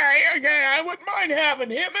 Okay, I wouldn't mind having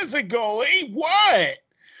him as a goalie. What?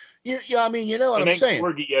 I mean, you know what I'm saying.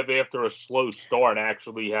 And then Georgiev, after a slow start,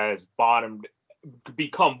 actually has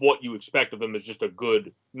become what you expect of him as just a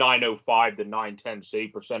good 905 to 910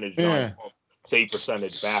 save percentage, save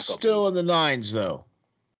percentage backup. Still in the nines, though.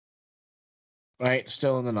 Right?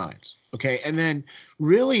 Still in the nines. Okay. And then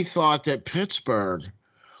really thought that Pittsburgh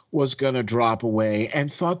was going to drop away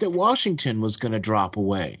and thought that Washington was going to drop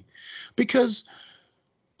away. Because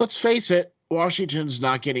let's face it, Washington's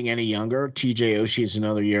not getting any younger. TJ Oshie is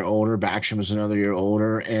another year older. Backstrom is another year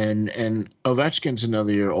older. And Ovechkin's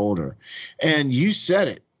another year older. And you said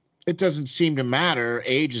it. It doesn't seem to matter.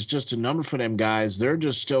 Age is just a number for them guys. They're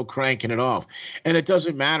just still cranking it off. And it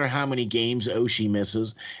doesn't matter how many games Oshie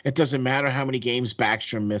misses. It doesn't matter how many games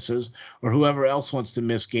Backstrom misses or whoever else wants to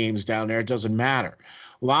miss games down there. It doesn't matter.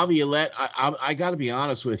 Laviolette, I got to be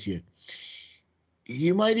honest with you.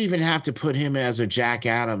 You might even have to put him as a Jack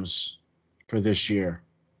Adams for this year.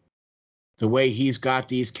 The way he's got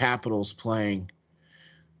these Capitals playing,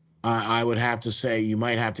 I would have to say you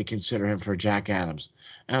might have to consider him for Jack Adams.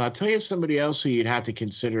 And I'll tell you somebody else who you'd have to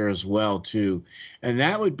consider as well, too. And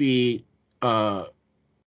that would be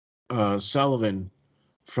Sullivan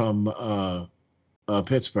from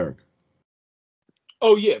Pittsburgh.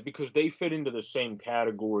 Oh, yeah, because they fit into the same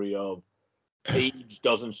category of age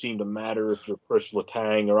doesn't seem to matter if you're Chris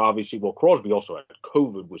Letang or obviously, well, Crosby also had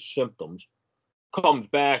COVID with symptoms. Comes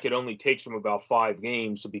back, it only takes him about 5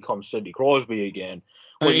 games to become Sidney Crosby again.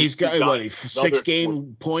 He's got a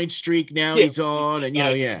 6-game point streak now. He's on, and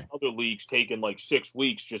other leagues taking like 6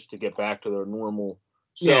 weeks just to get back to their normal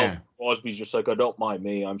self. Yeah. Crosby's just like, don't mind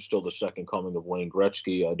me. I'm still the second coming of Wayne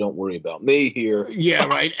Gretzky. Don't worry about me here. Yeah,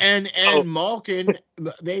 right. And Malkin,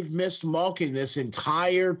 they've missed Malkin this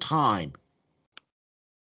entire time.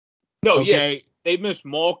 No, okay. Yeah, they missed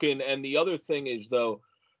Malkin, and the other thing is though.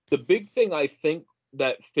 The big thing I think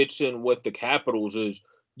that fits in with the Capitals is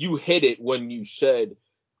you hit it when you said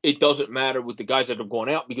it doesn't matter with the guys that have gone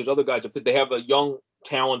out because other guys they have a young,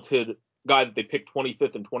 talented guy that they picked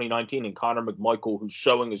 25th in 2019 and Connor McMichael who's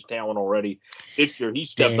showing his talent already this year. He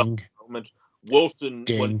stepped up in moments.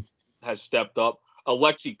 Wilson has stepped up.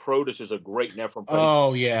 Alexei Protas is a great net from.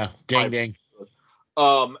 Oh yeah, ding.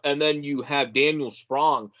 And then you have Daniel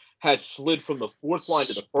Sprong has slid from the fourth line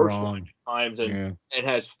to the first line times and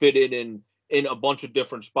has fitted in a bunch of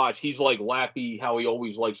different spots. He's like Lappy, how he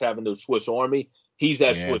always likes having those Swiss Army. He's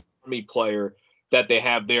that Swiss Army player that they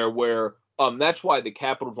have there where that's why the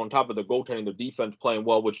Capitals on top of their goaltending, their defense playing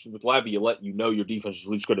well, which with Laviolette, your defense is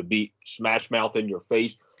at least going to be smash mouth in your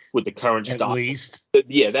face with the current style. At least.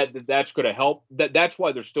 Yeah, that's going to help. That's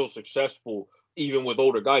why they're still successful even with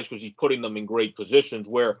older guys because he's putting them in great positions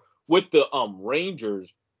where with the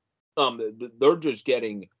Rangers, they're just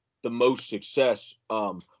getting the most success.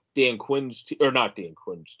 Gerard Gallant's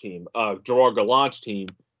team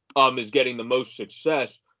is getting the most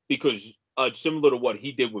success because similar to what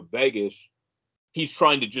he did with Vegas, he's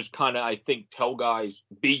trying to just kind of, I think, tell guys,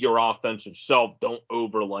 be your offensive self. Don't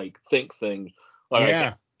think things. I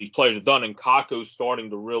think these players have done. And Kakko's starting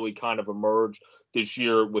to really kind of emerge this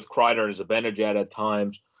year with Kreider and Zibanejad at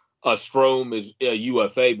times. Strome is a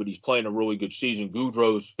UFA, but he's playing a really good season.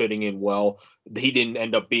 Goudreau's fitting in well. He didn't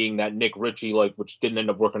end up being that Nick Ritchie, which didn't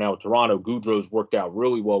end up working out with Toronto. Goudreau's worked out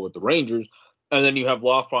really well with the Rangers. And then you have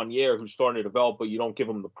Lafreniere, who's starting to develop, but you don't give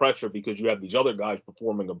him the pressure because you have these other guys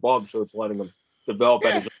performing above, so it's letting him develop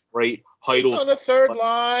at his rate. He's Heidel's on the third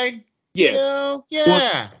line. yeah,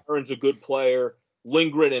 Yeah. Aaron's a good player.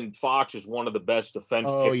 Lindgren and Fox is one of the best defense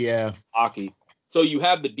Oh, picks yeah. in hockey. So you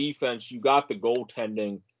have the defense, you got the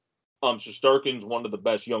goaltending. Shesterkin's one of the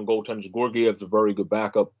best young goaltenders. Georgiev's a very good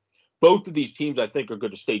backup. Both of these teams, I think, are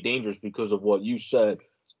going to stay dangerous because of what you said,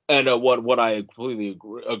 and what I completely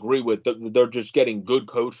agree with. They're just getting good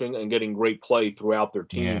coaching and getting great play throughout their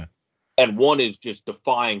team. Yeah. And one is just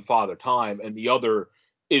defying Father Time, and the other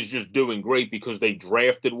is just doing great because they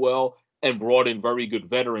drafted well and brought in very good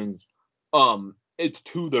veterans. It's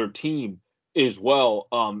to their team as well.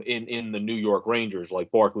 In the New York Rangers,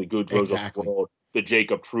 like Barclay Goodrow's of the world, the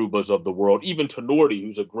Jacob Trubas of the world, even Tenorti,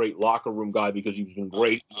 who's a great locker room guy because he's been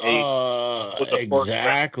great.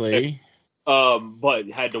 Exactly. But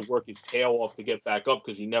had to work his tail off to get back up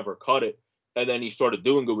because he never cut it. And then he started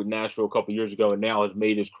doing good with Nashville a couple years ago, and now has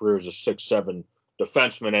made his career as a 6'7"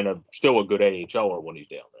 defenseman and still a good AHLer when he's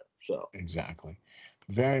down there. So exactly.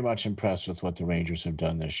 Very much impressed with what the Rangers have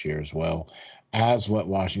done this year as well as what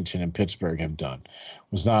Washington and Pittsburgh have done.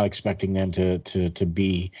 Was not expecting them to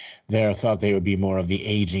be there. Thought they would be more of the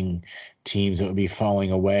aging teams that would be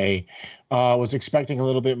falling away. Was expecting a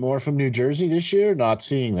little bit more from New Jersey this year. Not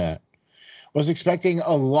seeing that. Was expecting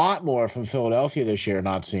a lot more from Philadelphia this year.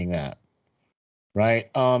 Not seeing that. Right.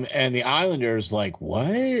 And the Islanders, like,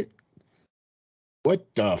 what?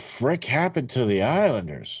 What the frick happened to the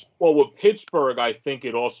Islanders? Well, with Pittsburgh, I think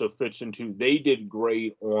it also fits into they did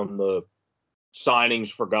great on the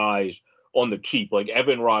signings for guys on the cheap. Like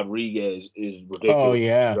Evan Rodriguez is ridiculous. Oh,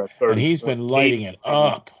 yeah. And he's been lighting it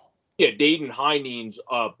up. Yeah, Dayton Heineman's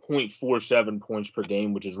 0.47 points per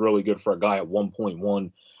game, which is really good for a guy at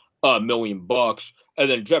 1.1 million bucks. And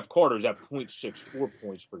then Jeff Carter's at 0.64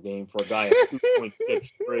 points per game for a guy at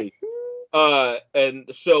 2.63. And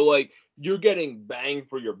so like you're getting bang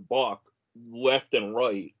for your buck left and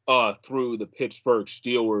right through the Pittsburgh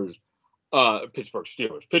Penguins lineup.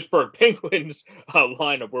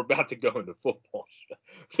 We're about to go into football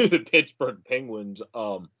through the Pittsburgh Penguins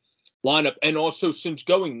lineup. And also since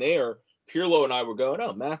going there, Pirlo and I were going,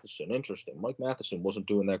 oh, Matheson, interesting. Mike Matheson wasn't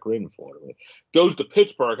doing that great in Florida. Goes to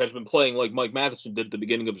Pittsburgh, has been playing like Mike Matheson did at the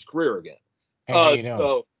beginning of his career again. Hey,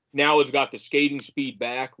 so now he's got the skating speed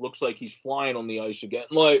back. Looks like he's flying on the ice again.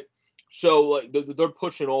 Like, so like they're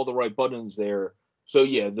pushing all the right buttons there. So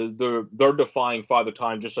yeah, they're defying Father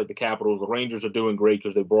Time just like the Capitals. The Rangers are doing great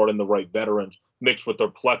because they brought in the right veterans mixed with their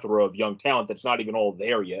plethora of young talent that's not even all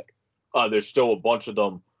there yet. There's still a bunch of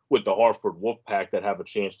them with the Hartford Wolfpack that have a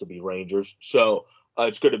chance to be Rangers. So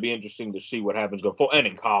it's going to be interesting to see what happens going forward, and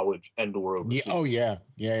in college and or overseas. Yeah, oh yeah.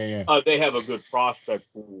 They have a good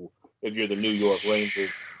prospect pool if you're the New York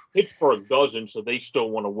Rangers. Pittsburgh doesn't, so they still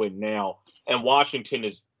want to win now. And Washington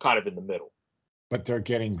is kind of in the middle. But they're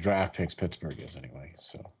getting draft picks. Pittsburgh is anyway,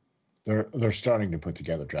 so they're starting to put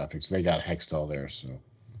together draft picks. They got Hextall there, so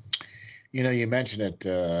you mentioned it,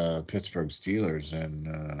 Pittsburgh Steelers,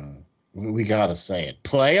 and we got to say it.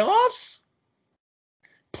 Playoffs?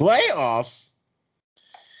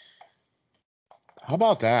 How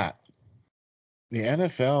about that? The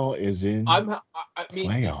NFL is in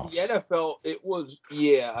playoffs. The NFL, it was,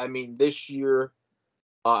 I mean, this year,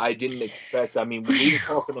 I didn't expect. I mean, when we were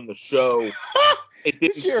talking on the show, it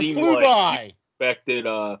didn't seem like you expected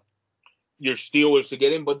your Steelers to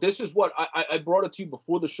get in. But this is what I brought it to you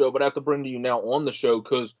before the show, but I have to bring it to you now on the show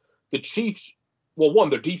because the Chiefs, well, one,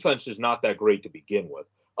 their defense is not that great to begin with.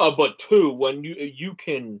 But two, when you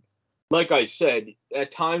can, like I said,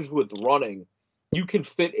 at times with running, you can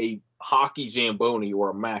fit a hockey Zamboni or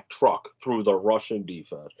a Mack truck through the rushing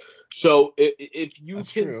defense. So if you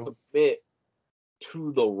commit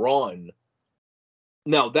to the run,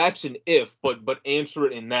 now that's an if, but answer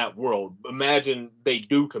it in that world. Imagine they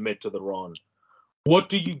do commit to the run. What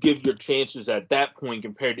do you give your chances at that point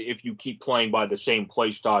compared to if you keep playing by the same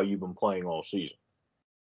play style you've been playing all season?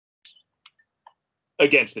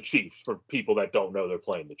 Against the Chiefs, for people that don't know they're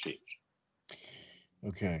playing the Chiefs.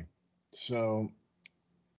 Okay. So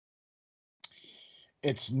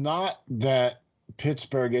it's not that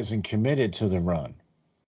Pittsburgh isn't committed to the run.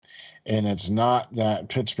 And it's not that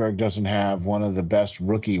Pittsburgh doesn't have one of the best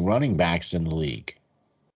rookie running backs in the league.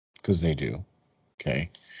 Because they do. Okay.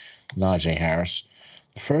 Najee Harris.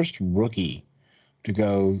 The first rookie to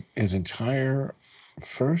go his entire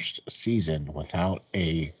first season without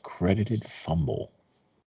a credited fumble.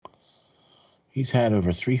 He's had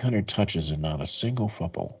over 300 touches and not a single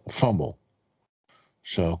fumble.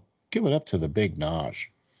 So give it up to the big Naj.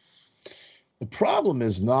 The problem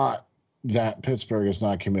is not that Pittsburgh is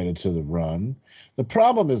not committed to the run. The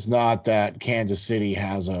problem is not that Kansas City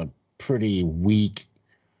has a pretty weak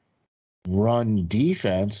run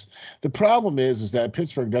defense. The problem is that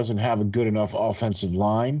Pittsburgh doesn't have a good enough offensive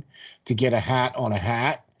line to get a hat on a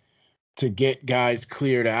hat to get guys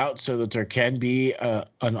cleared out so that there can be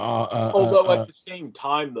Although at the same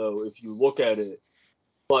time, though, if you look at it,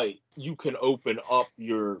 like you can open up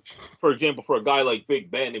for example, for a guy like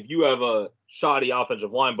Big Ben, if you have a shoddy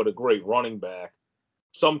offensive line but a great running back,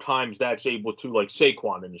 sometimes that's able to, like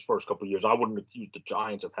Saquon in his first couple of years. I wouldn't accuse the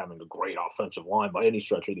Giants of having a great offensive line by any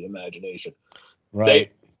stretch of the imagination.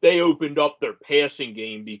 right. They opened up their passing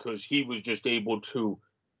game because he was just able to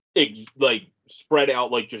like spread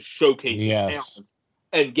out, like just showcase his Yes. talent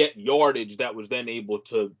and get yardage that was then able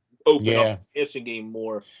to open Yeah. up the passing game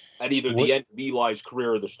more at either What? the end of Eli's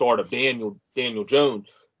career or the start of Daniel Jones.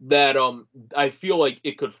 That I feel like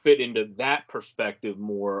it could fit into that perspective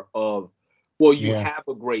more of, well, you Yeah. have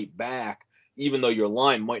a great back, even though your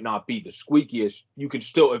line might not be the squeakiest, you can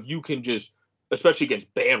still, if you can just, especially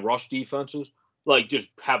against bad rush defenses, like just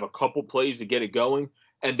have a couple plays to get it going,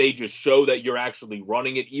 and they just show that you're actually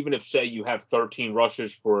running it, even if, say, you have 13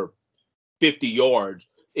 rushes for 50 yards,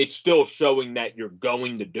 it's still showing that you're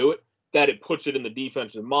going to do it, that it puts it in the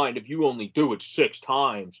defensive mind. If you only do it 6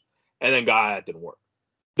 times and then, that didn't work,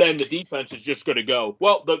 then the defense is just going to go,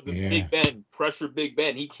 well, the Yeah. Big Ben, pressure Big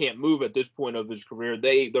Ben. He can't move at this point of his career.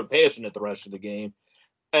 They're passing it the rest of the game.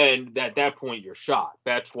 And at that point, you're shot.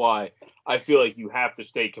 That's why I feel like you have to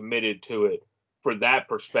stay committed to it for that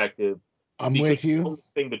perspective. I'm Because with the you. only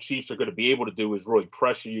thing the Chiefs are going to be able to do is really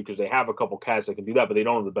pressure you because they have a couple cats that can do that, but they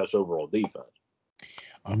don't have the best overall defense.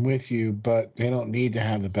 I'm with you, but they don't need to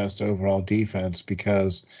have the best overall defense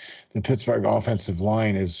because the Pittsburgh offensive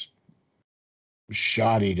line is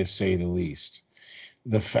shoddy, to say the least.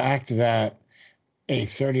 The fact that a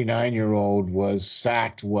 39-year-old was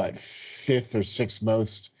sacked, what, fifth or sixth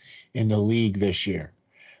most in the league this year.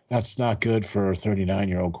 That's not good for a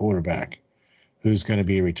 39-year-old quarterback who's going to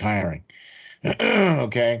be retiring.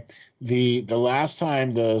 Okay. The last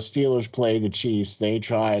time the Steelers played the Chiefs, they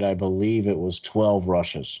tried, I believe it was 12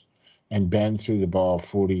 rushes, and Ben threw the ball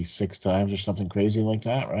 46 times or something crazy like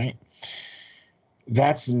that, right?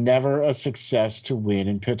 That's never a success to win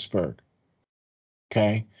in Pittsburgh.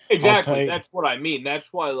 Okay. I'll tell Exactly. you. That's what I mean.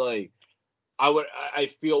 That's why, like, I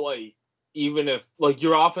feel like even if, like,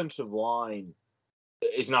 your offensive line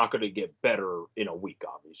is not going to get better in a week,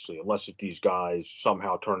 obviously, unless if these guys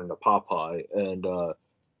somehow turn into Popeye and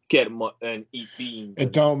get and eat beans.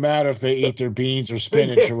 It don't matter if they eat their beans or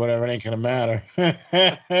spinach or whatever. It ain't gonna matter.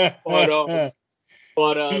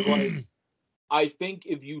 but like, I think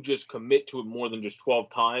if you just commit to it more than just 12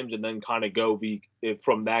 times and then kind of go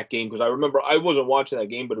from that game, because I remember I wasn't watching that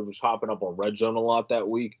game, but it was hopping up on Red Zone a lot that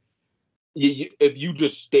week. If you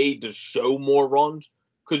just stayed to show more runs,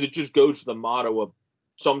 because it just goes to the motto of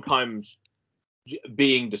sometimes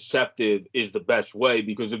being deceptive is the best way,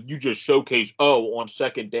 because if you just showcase, on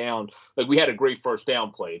second down, like we had a great first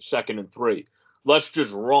down play, it's 2nd and 3. Let's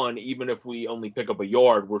just run, even if we only pick up a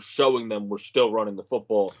yard. We're showing them we're still running the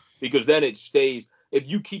football, because then it stays. If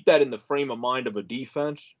you keep that in the frame of mind of a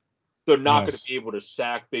defense, they're not going to Yes. be able to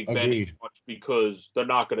sack Big Ben as Agreed. much because they're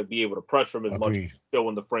not going to be able to pressure him as much. Agreed. Still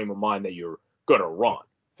in the frame of mind that you're going to run.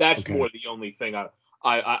 That's Okay. more the only thing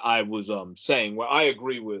I was saying. Where I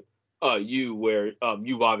agree with you, where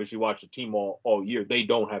you've obviously watched the team all year. They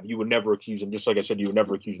don't have. You would never accuse them. Just like I said, you would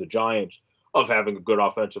never accuse the Giants of having a good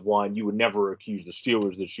offensive line. You would never accuse the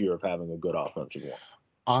Steelers this year of having a good offensive line.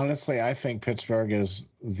 Honestly, I think Pittsburgh is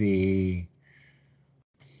the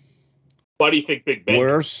Why do you think Big Ben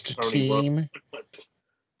worst team?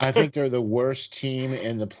 I think they're the worst team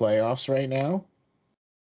in the playoffs right now.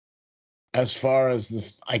 As far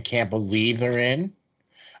as I can't believe they're in.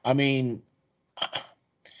 I mean,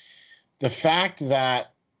 the fact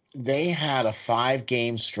that they had a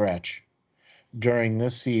 5-game stretch during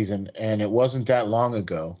this season, and it wasn't that long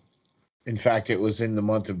ago. In fact, it was in the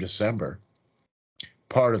month of December.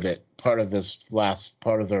 Part of their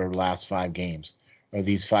last 5 games, or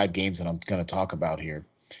these 5 games that I'm going to talk about here.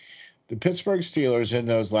 The Pittsburgh Steelers in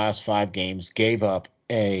those last 5 games gave up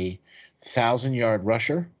a 1,000-yard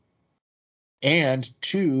rusher and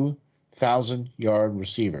 2 1,000-yard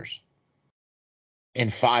receivers in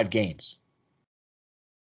 5 games.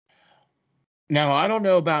 Now, I don't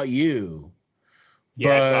know about you,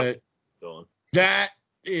 but that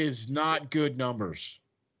is not good numbers.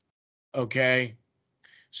 Okay?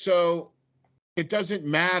 So it doesn't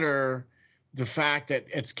matter the fact that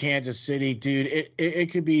it's Kansas City, dude.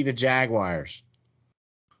 It could be the Jaguars,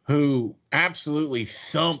 who absolutely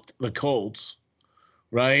thumped the Colts,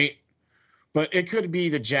 right? But it could be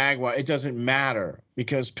the Jaguar. It doesn't matter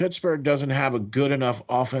because Pittsburgh doesn't have a good enough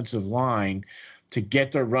offensive line to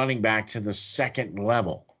get their running back to the second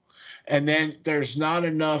level. And then there's not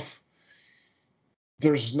enough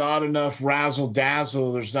razzle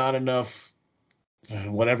dazzle. There's not enough,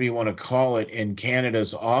 whatever you want to call it, in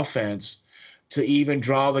Canada's offense to even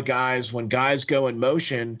draw the guys. When guys go in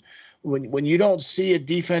motion, when you don't see a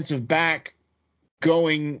defensive back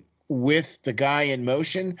going with the guy in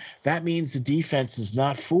motion, that means the defense is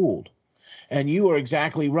not fooled. And you are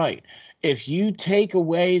exactly right. If you take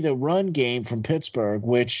away the run game from Pittsburgh,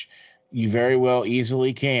 which you very well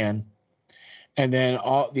easily can, and then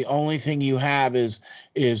the only thing you have is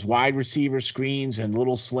wide receiver screens and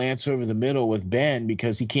little slants over the middle with Ben,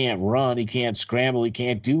 because he can't run, he can't scramble, he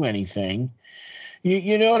can't do anything.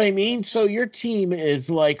 You know what I mean? So your team is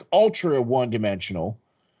like ultra one-dimensional.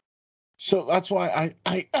 So that's why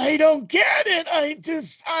I don't get it.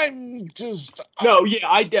 No, yeah,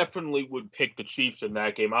 I definitely would pick the Chiefs in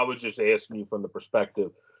that game. I was just asking you from the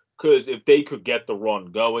perspective, because if they could get the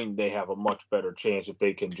run going, they have a much better chance if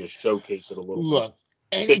they can just showcase it a little bit. Look,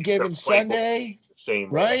 any given Sunday,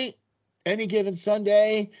 same right? way. Any given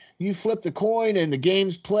Sunday, you flip the coin and the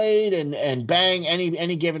game's played, and bang,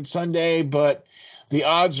 any given Sunday, but the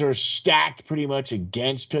odds are stacked pretty much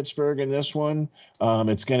against Pittsburgh in this one.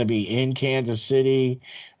 It's going to be in Kansas City.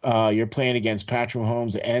 You're playing against Patrick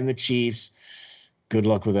Mahomes and the Chiefs. Good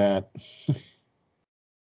luck with that.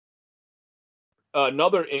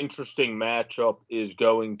 Another interesting matchup is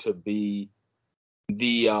going to be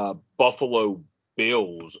the Buffalo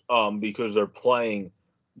Bills, because they're playing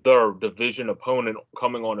their division opponent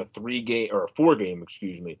coming on a 4-game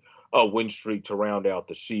win streak to round out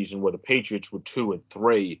the season, where the Patriots were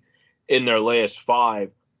 2-3 in their last 5.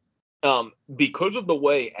 Because of the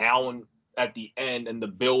way Allen at the end and the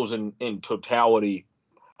Bills in totality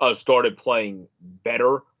started playing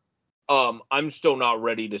better, I'm still not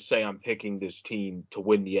ready to say I'm picking this team to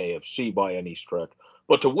win the AFC by any stretch.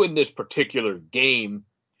 But to win this particular game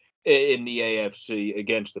in the AFC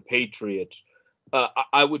against the Patriots,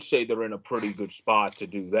 I would say they're in a pretty good spot to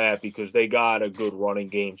do that, because they got a good running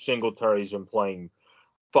game. Singletary's been playing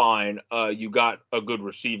fine. You got a good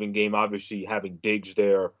receiving game. Obviously, having Diggs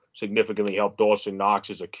there significantly helped. Dawson Knox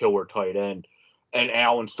is a killer tight end. And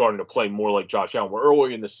Allen's starting to play more like Josh Allen. Where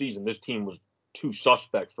earlier in the season, this team was too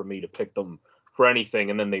suspect for me to pick them for anything,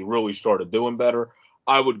 and then they really started doing better.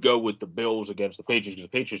 I would go with the Bills against the Patriots, because the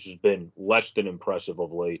Patriots has been less than impressive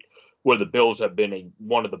of late, where the Bills have been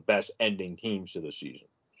one of the best ending teams to the season.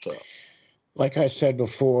 So, like I said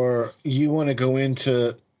before, you want to go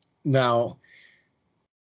into the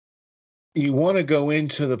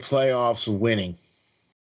playoffs winning,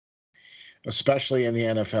 especially in the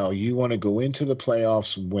NFL. You want to go into the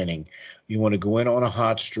playoffs winning. You want to go in on a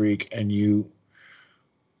hot streak, and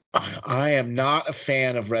I am not a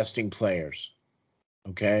fan of resting players.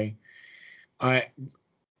 Okay.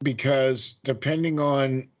 Because depending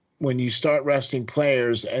on when you start resting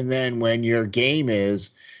players, and then when your game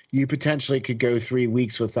is, you potentially could go 3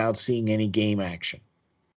 weeks without seeing any game action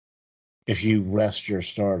if you rest your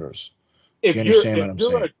starters. If you understand what I'm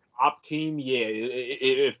you're saying? a top team, yeah,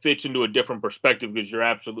 it fits into a different perspective, because you're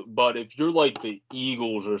absolute. But if you're like the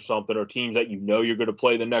Eagles or something, or teams that you're going to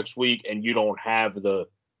play the next week, and you don't have the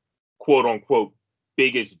quote unquote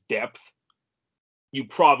biggest depth, you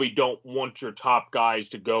probably don't want your top guys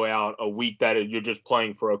to go out a week that you're just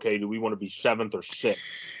playing for, okay, do we want to be 7th or 6th?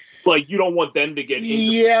 Like, you don't want them to get injured.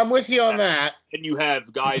 Yeah, I'm with you on that. And you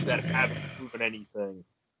have guys that haven't proven anything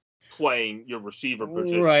playing your receiver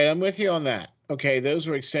position. Right, I'm with you on that. Okay, those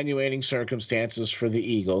were extenuating circumstances for the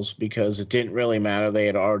Eagles, because it didn't really matter. They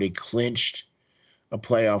had already clinched a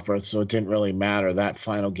playoff berth, so it didn't really matter. That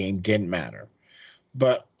final game didn't matter.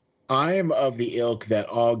 But I am of the ilk that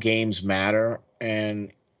all games matter, and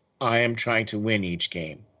I am trying to win each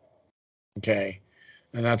game. Okay?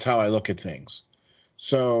 And that's how I look at things.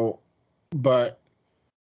 So, but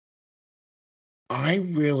I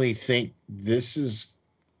really think this is,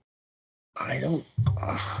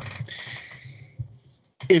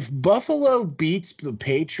 if Buffalo beats the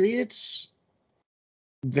Patriots,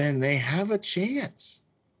 then they have a chance.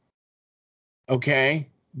 Okay?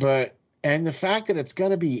 And the fact that it's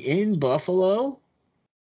going to be in Buffalo,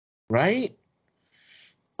 right?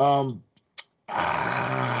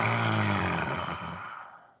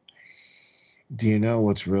 Do you know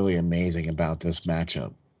what's really amazing about this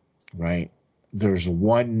matchup, right? There's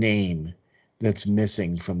one name that's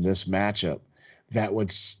missing from this matchup that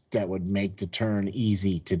would make the turn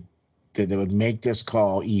easy that would make this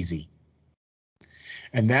call easy.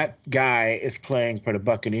 And that guy is playing for the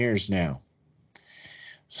Buccaneers now.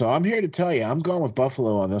 So I'm here to tell you, I'm going with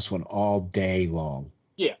Buffalo on this one all day long.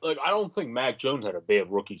 Yeah, like I don't think Mac Jones had a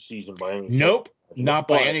bad rookie season by any stretch. Nope, not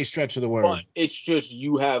by any stretch of the But word. it's just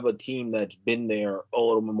you have a team that's been there a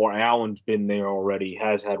little bit more. Allen's been there already,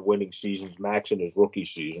 has had winning seasons. Max in his rookie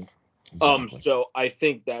season. Exactly. So I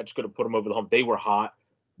think that's going to put them over the hump. They were hot.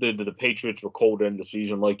 The Patriots were cold in the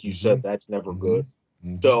season, like you said. That's never good.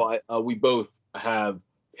 So we both have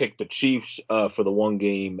picked the Chiefs for the one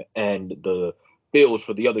game and the Bills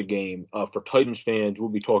for the other game. For Titans fans, we'll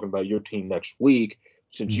be talking about your team next week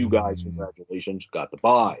since you guys, congratulations, got the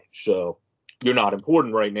bye. So you're not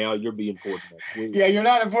important right now. You'll be important next week. Yeah, you're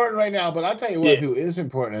not important right now, but I'll tell you what, Yeah. who is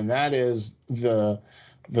important, and that is the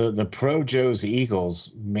Pro Joe's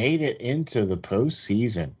Eagles made it into the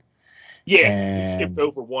postseason. Yeah, we skipped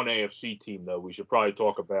over one AFC team though. We should probably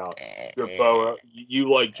talk about your Burrow.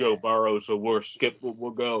 You like Joe Burrow, so we'll skip.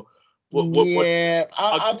 We'll go.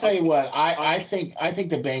 I'll tell you what. I think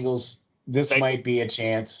the Bengals. This might be a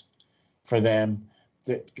chance for them.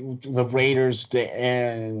 The Raiders.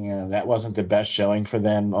 That wasn't the best showing for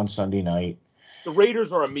them on Sunday night. The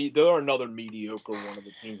Raiders are they're another mediocre one of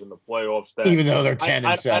the teams in the playoffs. That even though they're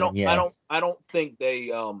 10-7, I don't think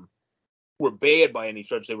they were bad by any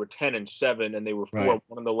stretch. They were 10-7, and they were 4-1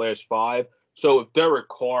 in the last 5. So if Derek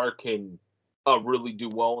Carr can really do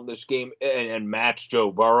well in this game and match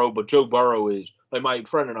Joe Burrow, but Joe Burrow is like my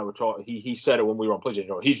friend and I were talking. He said it when we were on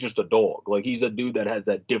PlayStation. He's just a dog. Like he's a dude that has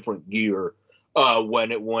that different gear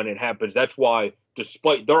when it happens. That's why,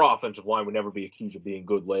 despite their offensive line would never be accused of being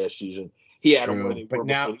good last season, he had them where they were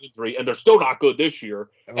before the injury, and they're still not good this year.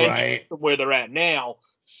 And where they're at now.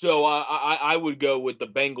 So I would go with the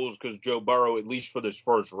Bengals because Joe Burrow, at least for this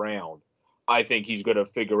first round, I think he's going to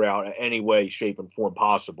figure out any way, shape, and form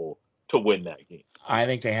possible to win that game. I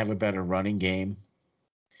think they have a better running game,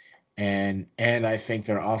 and I think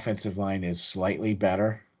their offensive line is slightly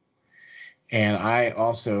better. And I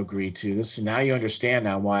also agree to this. Now you understand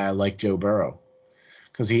now why I like Joe Burrow,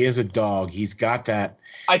 because he is a dog. He's got that.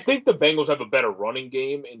 I think the Bengals have a better running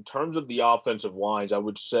game. In terms of the offensive lines, I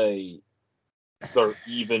would say they're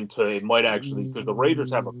even to it might actually because the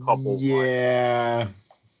Raiders have a couple. Yeah.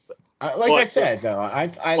 I said, though,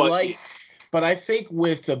 but I think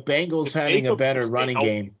with the Bengals having a better running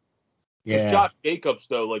game. Yeah. Josh Jacobs,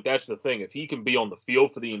 though, like that's the thing. If he can be on the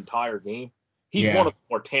field for the entire game, he's one of the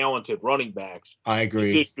more talented running backs. I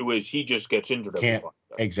agree. The issue is he just gets injured every time.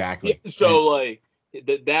 Exactly. Yeah, so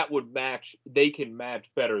that would match. They can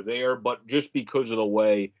match better there, but just because of the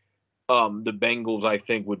way the Bengals, I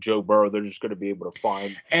think with Joe Burrow, they're just going to be able to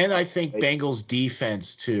find. And I think Bengals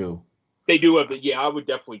defense too. They do have I would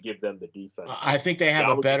definitely give them the defense. I think they have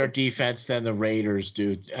a better defense than the Raiders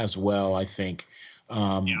do as well. I think,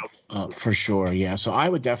 for sure. Yeah. So I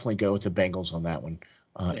would definitely go with the Bengals on that one.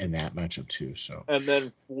 In that matchup too. So and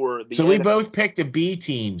then for the we both picked the B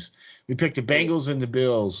teams. We picked the Bengals and the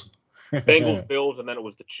Bills. Bengals, Bills, and then it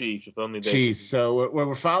was the Chiefs. If only they Chiefs. So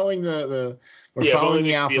we're following the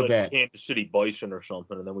alphabet. Like Kansas City Bison or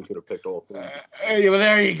something, and then we could have picked all 3. Well,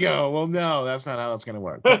 there you go. Well, no, that's not how that's going to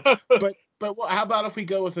work. But how about if we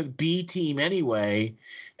go with a B team anyway,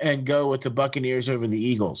 and go with the Buccaneers over the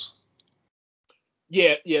Eagles?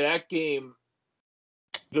 Yeah, that game.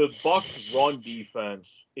 The Bucs' run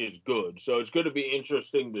defense is good, so it's going to be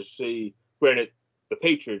interesting to see. Granted, the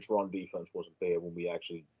Patriots' run defense wasn't bad when we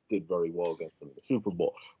actually did very well against them in the Super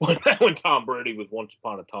Bowl when Tom Brady was once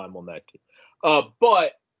upon a time on that team.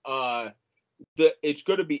 But it's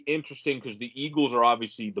going to be interesting because the Eagles are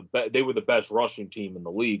obviously they were the best rushing team in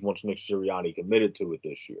the league once Nick Sirianni committed to it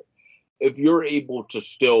this year. If you're able to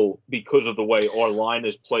still, because of the way our line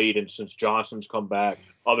is played and since Johnson's come back,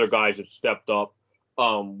 other guys have stepped up.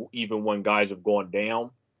 Even when guys have gone down,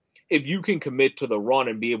 if you can commit to the run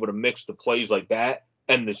and be able to mix the plays like that,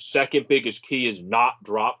 and the second biggest key is not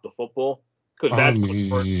drop the football because that's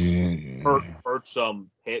what hurts.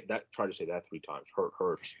 Try to say that 3 times.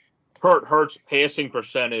 Hurts passing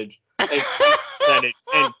percentage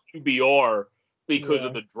and QBR because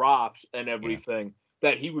of the drops and everything.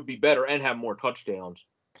 That he would be better and have more touchdowns.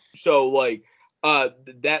 So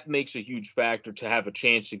that makes a huge factor to have a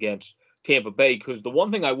chance against Tampa Bay, because the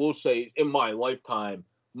one thing I will say is in my lifetime,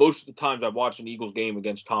 most of the times I've watched an Eagles game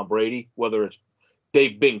against Tom Brady,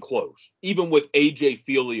 they've been close. Even with A.J.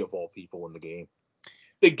 Feely, of all people, in the game.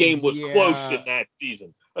 The game was close in that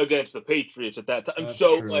season against the Patriots at that time.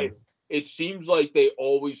 It seems like they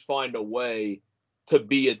always find a way to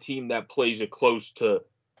be a team that plays it close to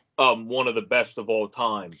one of the best of all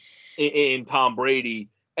time in Tom Brady.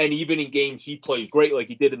 And even in games he plays great like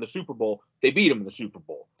he did in the Super Bowl, they beat him in the Super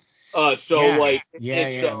Bowl. They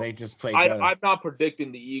just played better. I'm not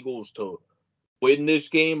predicting the Eagles to win this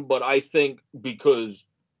game, but I think because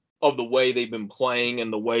of the way they've been playing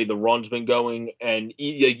and the way the run's been going. And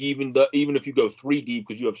even if you go 3 deep,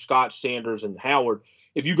 because you have Scott, Sanders, and Howard,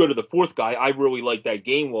 if you go to the 4th guy, I really like that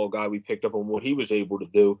Gainwell guy we picked up on what he was able to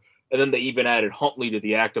do. And then they even added Huntley to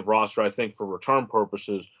the active roster, I think, for return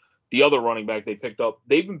purposes. The other running back they picked up,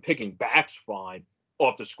 they've been picking backs fine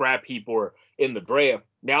off the scrap heap or in the draft.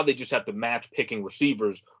 Now they just have to match picking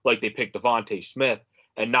receivers like they picked Devontae Smith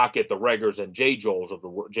and not get the Reggers and J. Joels of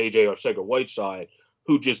the J.J. Arcega-Whiteside,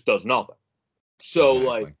 who just does nothing. So,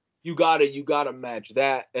 Exactly. you gotta match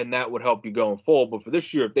that, and that would help you going forward. But for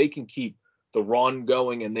this year, if they can keep the run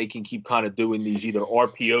going and they can keep kind of doing these either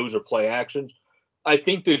RPOs or play actions, I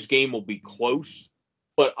think this game will be close.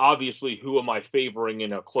 But obviously, who am I favoring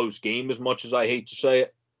in a close game, as much as I hate to say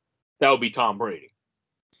it? That would be Tom Brady.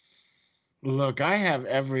 Look, I have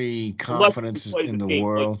every Unless confidence he plays in the the game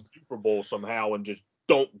world. like the Super Bowl somehow and just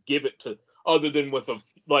don't give it to, other than with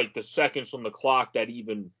the seconds on the clock that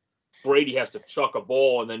even Brady has to chuck a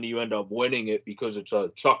ball and then you end up winning it because it's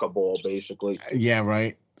a chuck a ball, basically. Yeah,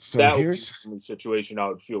 right. So That here's would be a situation I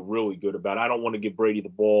would feel really good about. I don't want to give Brady the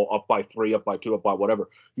ball up by 3, up by 2, up by whatever.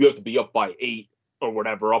 You have to be up by 8 or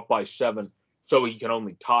whatever, up by 7, so he can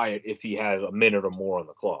only tie it if he has a minute or more on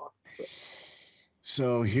the clock.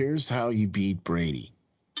 So here's how you beat Brady.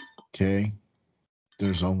 Okay.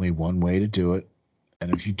 There's only one way to do it.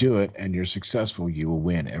 And if you do it and you're successful, you will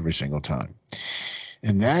win every single time.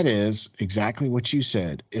 And that is exactly what you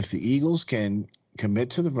said. If the Eagles can commit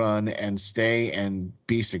to the run and stay and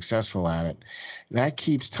be successful at it, that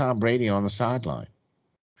keeps Tom Brady on the sideline.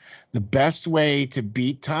 The best way to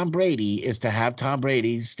beat Tom Brady is to have Tom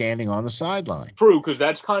Brady standing on the sideline. True, because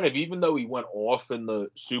that's kind of, even though he went off in the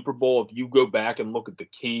Super Bowl, if you go back and look at the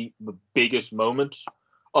biggest moments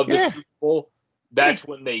of the Super Bowl, that's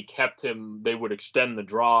when they kept him. They would extend the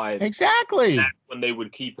drive. Exactly. That's when they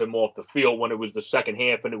would keep him off the field when it was the second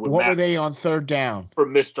half, and it would What matter were they on 3rd down? for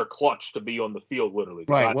Mr. Clutch to be on the field, literally.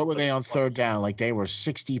 Right. What were they on 3rd down? Like they were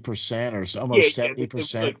 60% or Yeah, almost it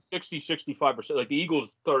was 70%. like 60, 65%. Like the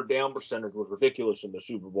Eagles' 3rd down percentage was ridiculous in the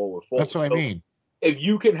Super Bowl with Foles. That's what I mean. If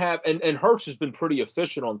you can have, and Hurts has been pretty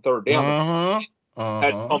efficient on 3rd down.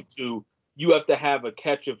 Has come to, you have to have a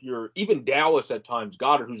catch if you're, even Dallas at times,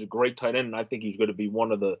 Goddard, who's a great tight end, and I think he's going to be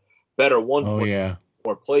one of the better ones. Oh, yeah.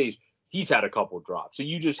 More plays. He's had a couple of drops. So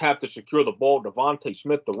you just have to secure the ball. Devontae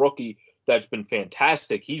Smith, the rookie, that's been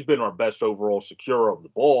fantastic. He's been our best overall securer of the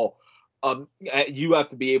ball. You have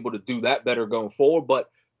to be able to do that better going forward. But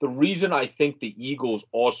the reason I think the Eagles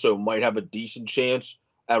also might have a decent chance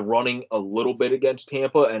at running a little bit against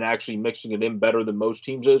Tampa and actually mixing it in better than most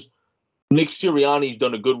teams is, Nick Sirianni's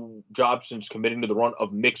done a good job since committing to the run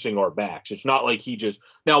of mixing our backs. It's not like he just,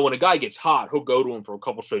 now when a guy gets hot, he'll go to him for a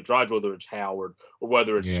couple straight drives, whether it's Howard or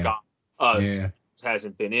whether it's Scott.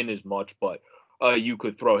 Hasn't been in as much, but you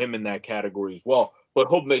could throw him in that category as well. But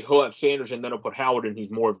he'll have Sanders and then he'll put Howard in. He's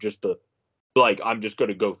more of just I'm just going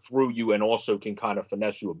to go through you and also can kind of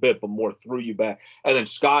finesse you a bit, but more through you back. And then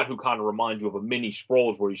Scott, who kind of reminds you of a mini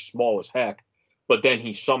Sproles where he's small as heck, but then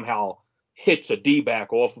he somehow hits a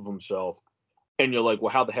D-back off of himself. And you're like,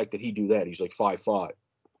 well, how the heck did he do that? He's like 5'5".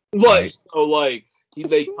 Right. So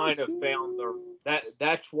they kind of found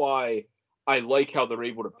that's why I like how they're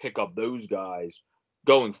able to pick up those guys.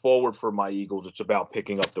 Going forward for my Eagles, it's about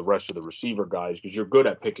picking up the rest of the receiver guys because you're good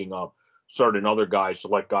at picking up certain other guys,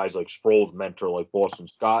 select guys like Sproles, mentor like Boston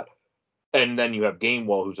Scott. And then you have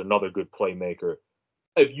Gainwell, who's another good playmaker.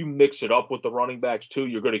 If you mix it up with the running backs too,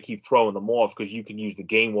 you're going to keep throwing them off because you can use the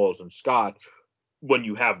Gainwells and Scott when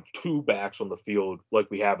you have 2 backs on the field like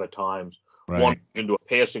we have at times. Right. One into a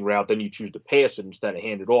passing route, then you choose to pass it instead of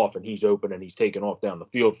hand it off, and he's open and he's taken off down the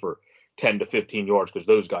field for 10 to 15 yards because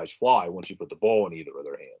those guys fly once you put the ball in either of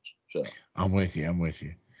their hands. So I'm with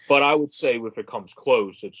you. But I would say if it comes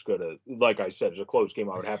close, it's going to, like I said, it's a close game.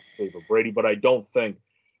 I would have to favor Brady, but I don't think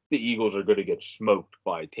the Eagles are going to get smoked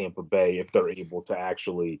by Tampa Bay if they're able to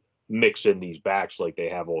actually mix in these backs like they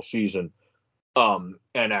have all season and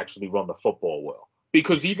actually run the football well.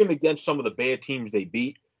 Because even against some of the bad teams they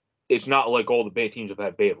beat, it's not like all the bad teams have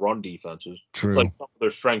had bad run defenses. True. Like some of their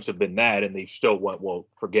strengths have been that, and they still went, well,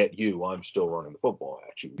 forget you. I'm still running the football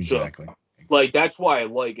at you. Exactly. So, that's why I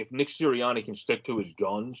like, if Nick Sirianni can stick to his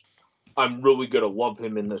guns, I'm really going to love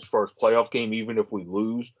him in this first playoff game, even if we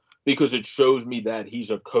lose, because it shows me that he's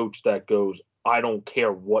a coach that goes, I don't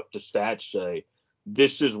care what the stats say.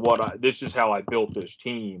 This is how I built this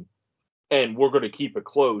team. And we're going to keep it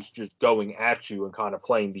close, just going at you and kind of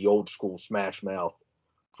playing the old school smash mouth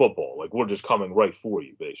football. Like we're just coming right for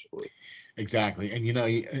you, basically. Exactly.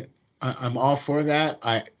 And, I'm all for that.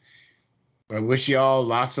 I wish y'all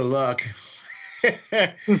lots of luck.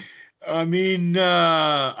 I mean,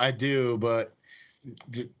 I do, but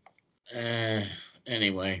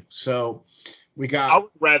anyway. So we I got.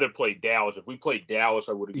 would rather play Dallas. If we played Dallas,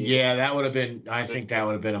 I would have given Yeah, that would have been. I it think that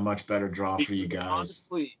would have been a much better draw for you because guys.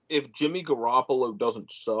 honestly, if Jimmy Garoppolo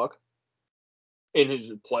doesn't suck in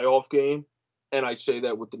his playoff game, and I say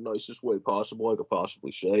that with the nicest way possible I could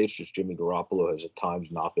possibly say, it's just Jimmy Garoppolo has at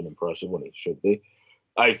times not been impressive when he should be.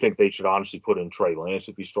 I think they should honestly put in Trey Lance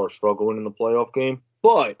if he starts struggling in the playoff game.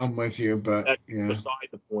 But I'm with you, but that's yeah, beside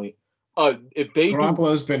the point. If they do,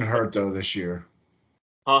 Garoppolo's been hurt though this year.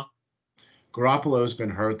 huh? Garoppolo's been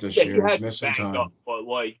hurt this Yeah, he year. He's has been missing banged up, time. but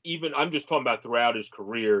like even I'm just talking about throughout his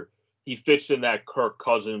career, he fits in that Kirk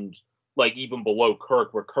Cousins, like even below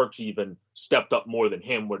Kirk, where Kirk's even stepped up more than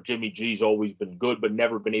him, where Jimmy G's always been good but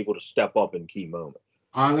never been able to step up in key moments.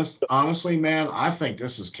 Honestly, man, I think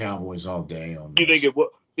this is Cowboys all day on Do you think this. it will?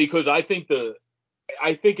 Because I think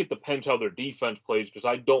it depends how their defense plays because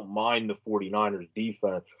I don't mind the 49ers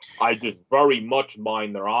defense. I just very much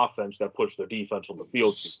mind their offense that puts their defense on the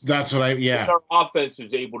field. That's what If yeah. their offense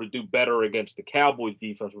is able to do better against the Cowboys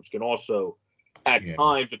defense, which can also, at Yeah,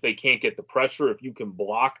 times, if they can't get the pressure, if you can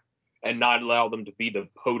block and not allow them to be the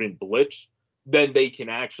potent blitz, then they can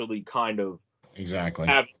actually kind of exactly.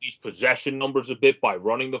 have these possession numbers a bit by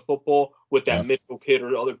running the football with that Yep. Mitchell kid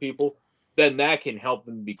or other people. Then that can help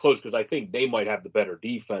them be close because I think they might have the better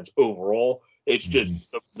defense overall. It's just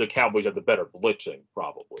the Cowboys have the better blitzing,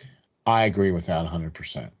 probably. I agree with that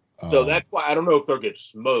 100%. So that's why I don't know if they'll get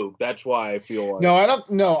smoked. That's why I feel like No, I don't.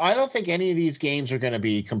 No, I don't think any of these games are going to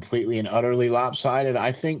be completely and utterly lopsided.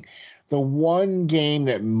 I think the one game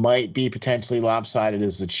that might be potentially lopsided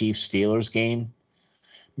is the Chiefs Steelers game.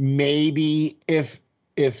 Maybe if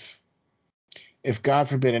if God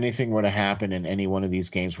forbid anything were to happen in any one of these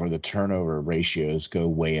games where the turnover ratios go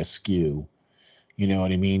way askew, you know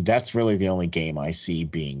what I mean? That's really the only game I see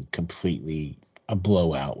being completely a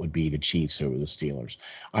blowout would be the Chiefs over the Steelers.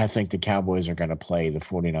 I think the Cowboys are going to play, the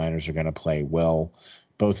 49ers are going to play well.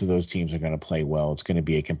 Both of those teams are going to play well. It's going to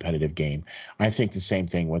be a competitive game. I think the same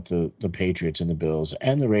thing with the Patriots and the Bills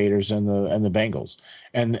and the Raiders and the Bengals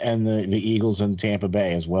and the Eagles and Tampa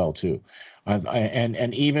Bay as well too.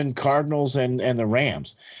 And even Cardinals and the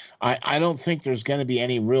Rams. I don't think there's going to be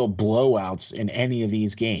any real blowouts in any of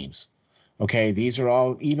these games. Okay, these are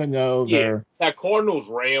all, even though they're that Cardinals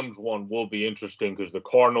Rams one will be interesting because the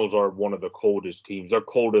Cardinals are one of the coldest teams. They're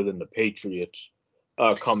colder than the Patriots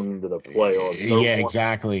coming into the playoffs. They're yeah, one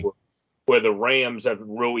exactly. where the Rams have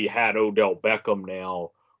really had Odell Beckham now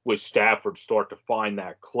with Stafford start to find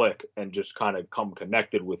that click and just kind of come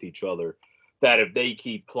connected with each other. That if they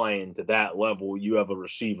keep playing to that level, you have a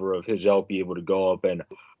receiver of his help be able to go up and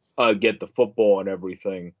get the football and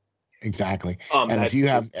everything. Exactly. And That's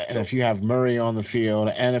if you have Murray on the field,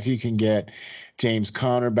 and if you can get James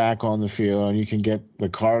Conner back on the field, and you can get the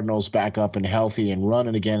Cardinals back up and healthy and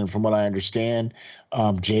running again, and from what I understand,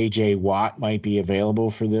 J.J. Watt might be available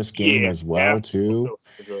for this game as well too.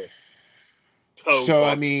 So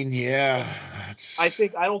I mean, yeah, I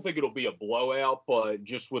don't think it'll be a blowout, but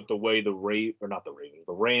just with the way the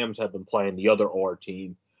Rams have been playing the other R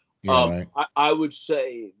team, yeah, right. I would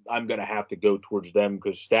say I'm going to have to go towards them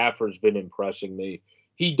because Stafford's been impressing me.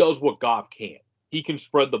 He does what Goff can't. He can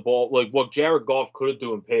spread the ball. Like what Jared Goff couldn't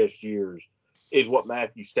do in past years is what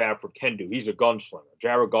Matthew Stafford can do. He's a gunslinger.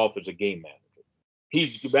 Jared Goff is a game manager.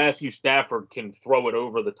 Matthew Stafford can throw it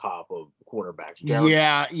over the top of cornerbacks.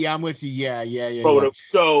 Yeah, I'm with you. Yeah.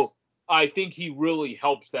 So I think he really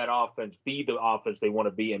helps that offense be the offense they want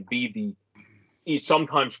to be and be he's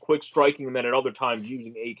sometimes quick striking and then at other times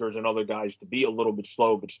using Akers and other guys to be a little bit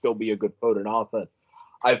slow but still be a good potent offense.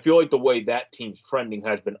 I feel like the way that team's trending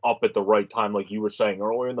has been up at the right time, like you were saying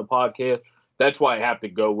earlier in the podcast. That's why I have to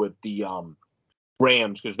go with the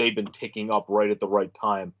Rams because they've been ticking up right at the right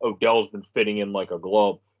time. Odell's been fitting in like a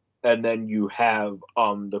glove. And then you have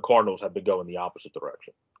the Cardinals have been going the opposite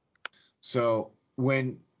direction. So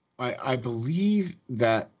when I believe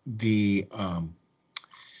that the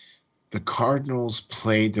Cardinals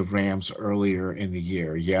played the Rams earlier in the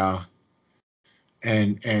year, yeah.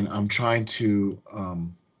 And I'm trying to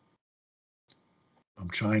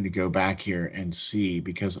go back here and see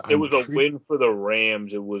because it was a win for the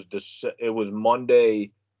Rams. It was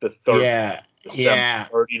Monday the 3rd,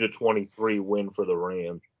 December 30-23 win for the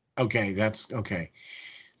Rams. Okay, that's okay.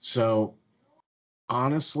 So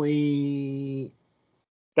honestly,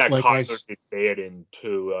 that like Kyler did bad in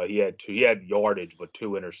two. He had yardage but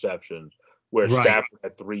 2 interceptions. Where Stafford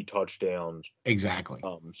had 3 touchdowns. Exactly.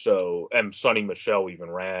 So and Sonny Michel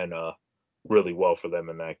even ran really well for them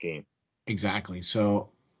in that game. Exactly. So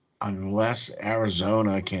unless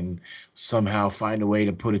Arizona can somehow find a way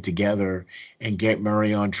to put it together and get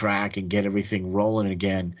Murray on track and get everything rolling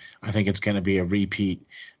again, I think it's going to be a repeat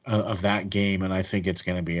of that game, and I think it's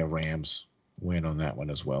going to be a Rams win on that one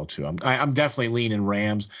as well too. I'm definitely leaning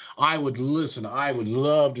Rams. I would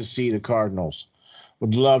love to see the Cardinals.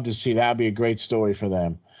 Would love to see that'd be a great story for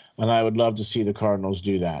them, and I would love to see the Cardinals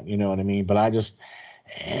do that. You know what I mean? But I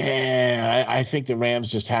think the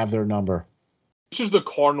Rams just have their number. This is the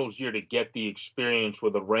Cardinals' year to get the experience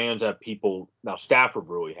where the Rams have people. Now Stafford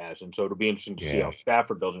really hasn't, so it'll be interesting to see how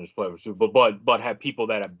Stafford does in his play for Super Bowl. But have people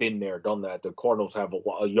that have been there, done that. The Cardinals have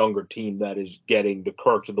a younger team that is getting the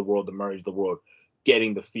Kirks of the world, the Murrays of the world,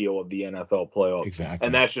 getting the feel of the NFL playoffs. Exactly,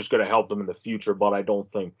 and that's just going to help them in the future. But I don't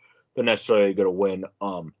think they're necessarily going to win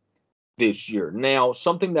this year. Now,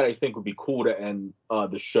 something that I think would be cool to end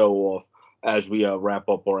the show off as we wrap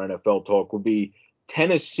up our NFL talk would be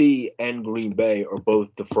Tennessee and Green Bay are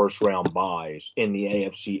both the first round buys in the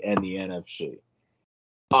AFC and the NFC.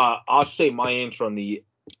 I'll say my answer on the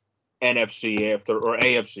NFC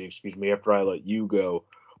after I let you go.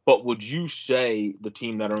 But would you say the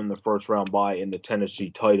team that are in the first round buy in the Tennessee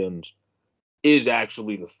Titans is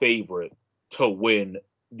actually the favorite to win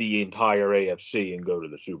the entire AFC and go to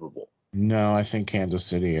the Super Bowl? No, I think Kansas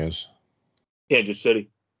City is. Kansas City?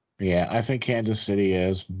 Yeah, I think Kansas City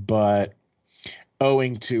is, but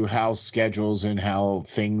owing to how schedules and how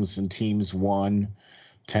things and teams won,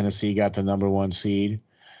 Tennessee got the number 1 seed,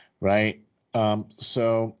 right?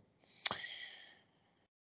 So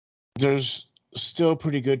there's still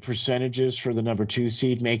pretty good percentages for the number 2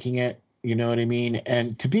 seed making it. You know what I mean?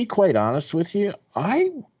 And to be quite honest with you,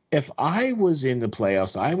 if I was in the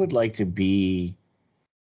playoffs, I would like to be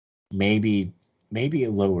maybe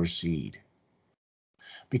a lower seed,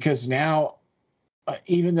 because now,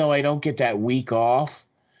 even though I don't get that week off,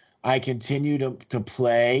 I continue to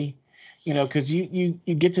play, because you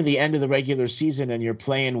get to the end of the regular season and you're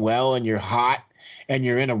playing well and you're hot and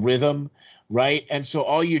you're in a rhythm, right? And so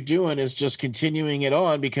all you're doing is just continuing it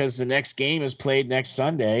on because the next game is played next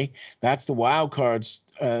Sunday. That's the wild cards,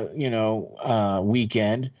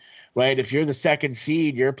 weekend, right? If you're the 2nd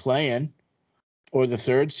seed, you're playing, or the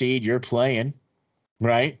 3rd seed, you're playing,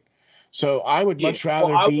 right? So I would much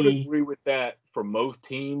rather I be. would agree with that for most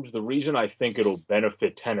teams. The reason I think it'll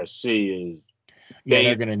benefit Tennessee is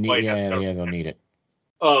they're going to need. They'll need it.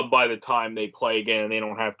 By the time they play again, they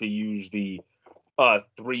don't have to use the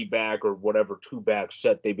 3-back or whatever 2-back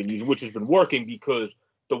set they've been using, which has been working because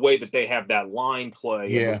the way that they have that line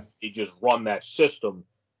play, and they just run that system.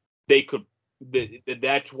 They could.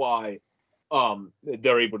 That's why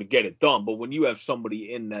they're able to get it done. But when you have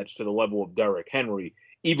somebody in that's to the level of Derrick Henry,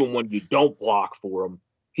 even when you don't block for him,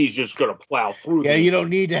 he's just going to plow through. Yeah, you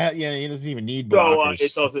don't need to have. Yeah, he doesn't even need blockers.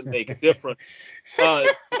 So it doesn't make a difference. But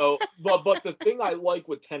the thing I like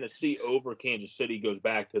with Tennessee over Kansas City goes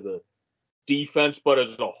back to the defense, but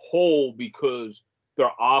as a whole, because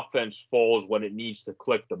their offense falls when it needs to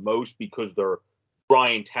click the most, because their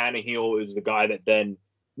Ryan Tannehill is the guy that then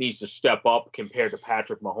needs to step up compared to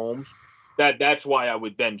Patrick Mahomes. That's why I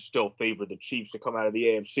would then still favor the Chiefs to come out of the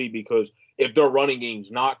AFC, because if their running game's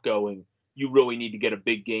not going, you really need to get a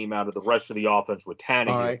big game out of the rest of the offense with Tannehill.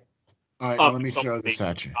 All right. Well, let me throw this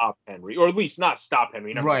at you. Stop Henry, or at least not stop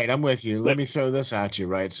Henry. Right, I'm with you. Let me throw this at you,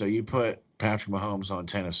 right? So you put Patrick Mahomes on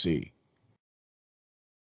Tennessee.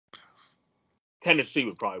 Tennessee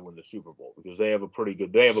would probably win the Super Bowl because they have a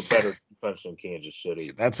better defense than Kansas City.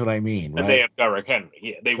 That's what I mean, right? And they have Derrick Henry.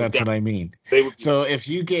 Yeah, that's what I mean. So if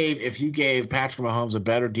you gave Patrick Mahomes a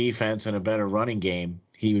better defense and a better running game,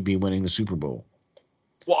 he would be winning the Super Bowl.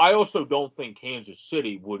 Well, I also don't think Kansas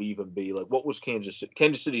City would even be like, what was Kansas City?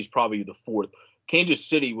 Kansas City is probably the 4th. Kansas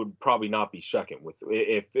City would probably not be second with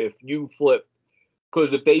if you flip,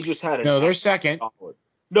 because if they just had they're second. Solid,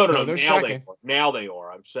 No, they're second. Now they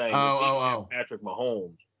are. I'm saying Patrick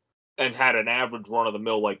Mahomes and had an average run of the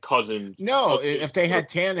mill like Cousins. No, if they had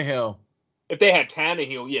Tannehill. If they had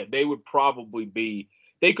Tannehill, yeah, they would probably be.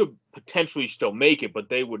 They could potentially still make it, but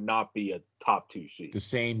they would not be a top 2 seed. The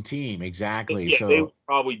same team, exactly. Yeah, so they would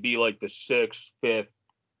probably be like the 6th, 5th,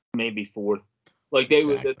 maybe 4th. Like they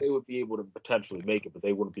would be able to potentially make it, but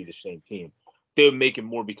they wouldn't be the same team. They would make it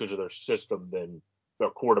more because of their system than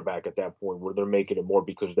their quarterback at that point, where they're making it more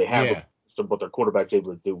because they have a system, but their quarterback's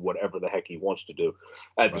able to do whatever the heck he wants to do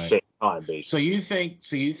at the same time, basically. So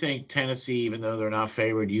you think Tennessee, even though they're not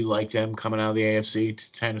favored, you like them coming out of the AFC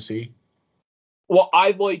to Tennessee? Well,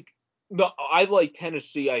 I like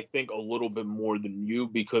Tennessee, I think, a little bit more than you,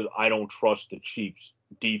 because I don't trust the Chiefs'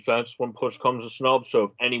 defense when push comes to shove. So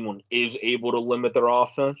if anyone is able to limit their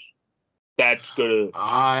offense, that's going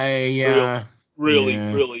to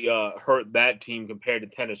really hurt that team compared to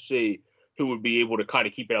Tennessee, who would be able to kind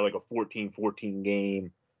of keep it at like a 14-14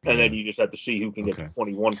 game. And then you just have to see who can get to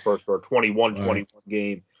 21 first, or a 21-21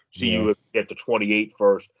 game. See you get to 28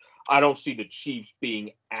 first. I don't see the Chiefs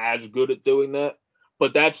being as good at doing that,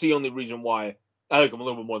 but that's the only reason why I think I'm a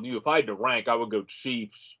little bit more than you. If I had to rank, I would go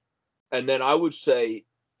Chiefs. And then I would say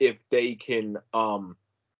if they can,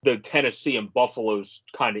 the Tennessee and Buffalo's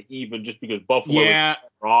kind of even, just because Buffalo has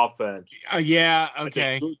better offense.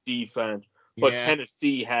 Okay. Good defense, but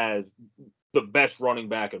Tennessee has the best running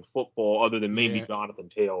back in football, other than maybe Jonathan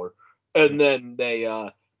Taylor. And then they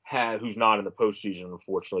have, who's not in the postseason,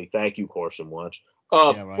 unfortunately. Thank you, Carson Wentz.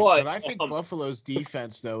 But I think Buffalo's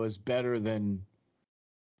defense, though, is better than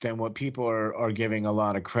what people are giving a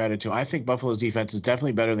lot of credit to. I think Buffalo's defense is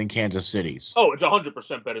definitely better than Kansas City's. Oh, it's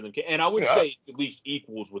 100% better than, and I would say at least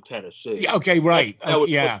equals with Tennessee. Yeah, okay, right.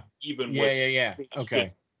 Even with okay.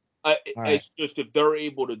 It's just if they're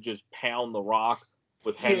able to just pound the rock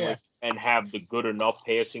with Henry and have the good enough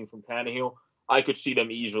passing from Tannehill, I could see them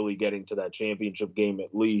easily getting to that championship game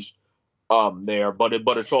at least there. But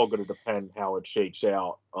it's all going to depend how it shakes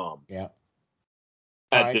out. All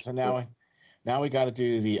right, so now we got to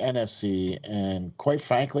do the NFC, and quite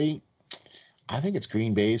frankly, I think it's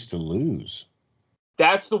Green Bay's to lose.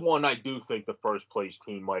 That's the one I do think the first place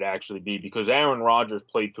team might actually be, because Aaron Rodgers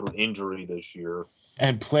played through injury this year.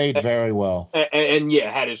 And played very well. And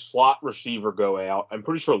had his slot receiver go out. I'm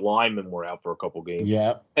pretty sure linemen were out for a couple games.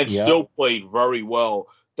 Still played very well.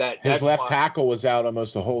 His left tackle was out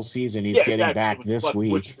almost the whole season. He's getting back this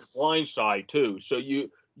week. Blind side too. So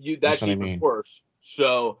that's even worse.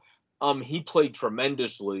 So he played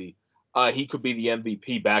tremendously. He could be the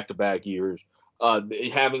MVP back-to-back years.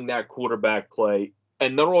 Having that quarterback play.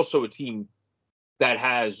 And they're also a team that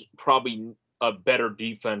has probably a better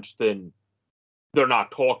defense than they're not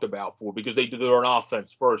talked about for, because they're an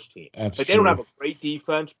offense-first team. They don't have a great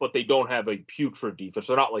defense, but they don't have a putrid defense.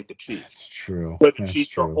 They're not like the Chiefs. That's true. But the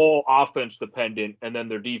Chiefs are all offense-dependent, and then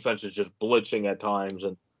their defense is just blitzing at times,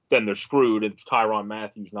 and then they're screwed if Tyrann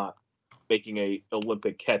Mathieu not making a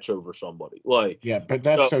Olympic catch over somebody. But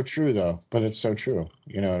that's so true, though. But it's so true.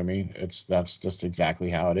 You know what I mean? That's just exactly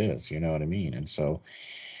how it is. You know what I mean? And so,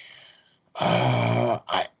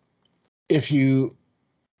 if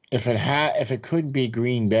it couldn't be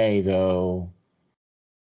Green Bay, though,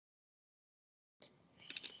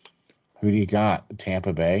 who do you got?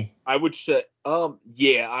 Tampa Bay? I would say,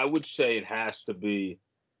 I would say it has to be,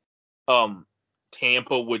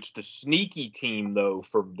 Tampa, which the sneaky team, though,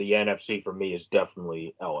 for the NFC for me is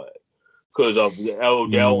definitely LA, because of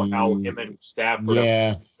Odell, how him and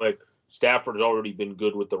Stafford. Stafford's already been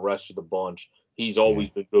good with the rest of the bunch. He's always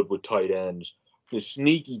been good with tight ends. The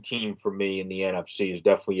sneaky team for me in the NFC is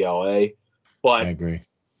definitely LA, but I agree.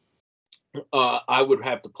 I would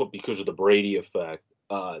have to put, because of the Brady effect,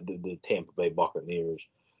 the Tampa Bay Buccaneers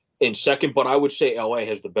in second, but I would say LA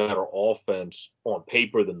has the better offense on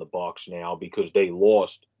paper than the Bucs now, because they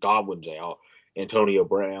lost. Godwin's out. Antonio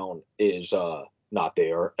Brown is not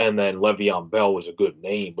there. And then Le'Veon Bell was a good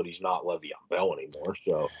name, but he's not Le'Veon Bell anymore.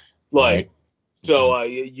 So,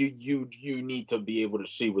 you need to be able to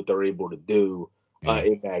see what they're able to do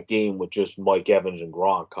in that game with just Mike Evans and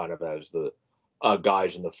Gronk kind of as the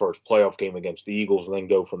guys in the first playoff game against the Eagles, and then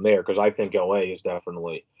go from there, because I think LA is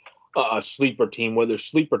definitely a sleeper team. Where their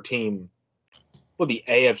sleeper team for the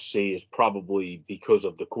AFC is probably, because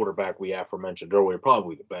of the quarterback we aforementioned earlier,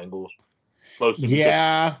 probably the Bengals. Mostly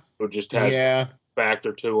or just has a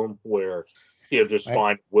factor to them where he'll just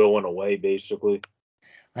find will in a way, basically.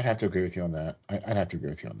 I'd have to agree with you on that. I'd have to agree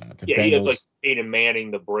with you on that. The Bengals, he has like Peyton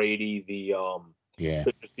Manning, the Brady, the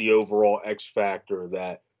overall X factor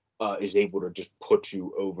that is able to just put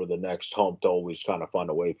you over the next hump to always kind of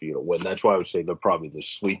find a way for you to win. That's why I would say they're probably the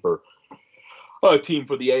sleeper team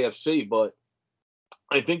for the AFC. But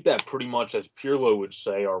I think that pretty much, as Pirlo would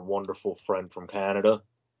say, our wonderful friend from Canada,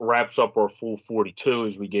 wraps up our full 42,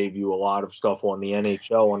 as we gave you a lot of stuff on the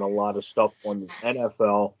NHL and a lot of stuff on the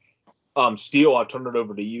NFL. Steel, I'll turn it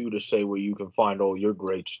over to you to say where you can find all your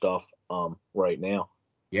great stuff right now.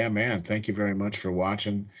 Yeah, man. Thank you very much for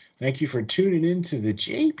watching. Thank you for tuning into the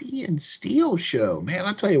JB and Steel Show, man.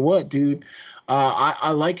 I'll tell you what, dude.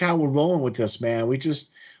 I like how we're rolling with this, man. We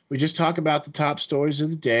just talk about the top stories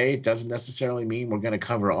of the day. It doesn't necessarily mean we're going to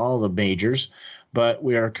cover all the majors, but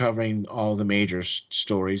we are covering all the major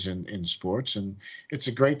stories in sports, and it's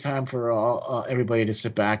a great time for everybody to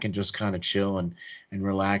sit back and just kind of chill and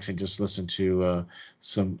relax and just listen to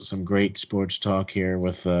some great sports talk here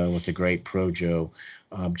with the great Pro Joe.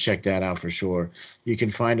 Check that out for sure. You can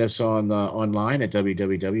find us online at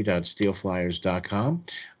www.steelflyers.com.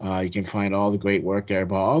 You can find all the great work there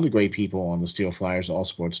by all the great people on the SteelFlyers All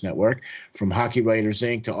Sports Network, from Hockey Writers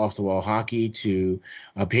Inc. to Off the Wall Hockey to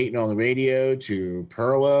Peyton on the Radio to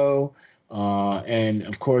Perlo, and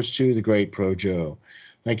of course to the great Pro Joe.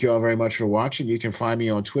 Thank you all very much for watching. You can find me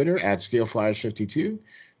on Twitter at SteelFlyers52.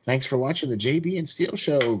 Thanks for watching the JB and Steel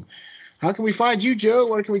Show. How can we find you, Joe?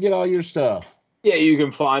 Where can we get all your stuff? Yeah, you can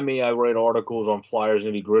find me. I write articles on Flyers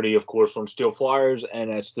Nitty Gritty, of course, on Steel Flyers, and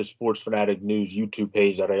that's the Sports Fanatic News YouTube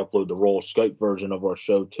page that I upload the raw Skype version of our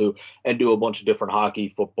show to, and do a bunch of different hockey,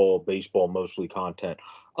 football, baseball, mostly content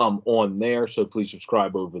on there. So please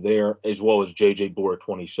subscribe over there, as well as JJ Borek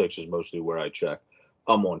 26 is mostly where I check.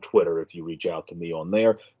 I'm on Twitter if you reach out to me on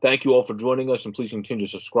there. Thank you all for joining us, and please continue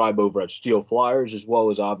to subscribe over at Steel Flyers, as well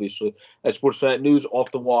as obviously at Sports Fan News, Off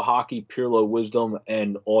the Wall Hockey, Pirlo Wisdom,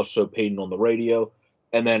 and also Peyton on the Radio.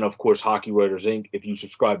 And then, of course, Hockey Writers Inc. If you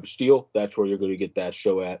subscribe to Steel, that's where you're going to get that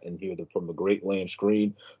show at and hear from the great Lance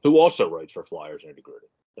Green, who also writes for Flyers Nitty Gritty.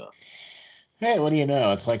 Hey, what do you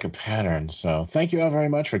know? It's like a pattern. So thank you all very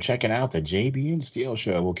much for checking out the JB and Steel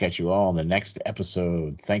Show. We'll catch you all in the next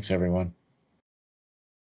episode. Thanks, everyone.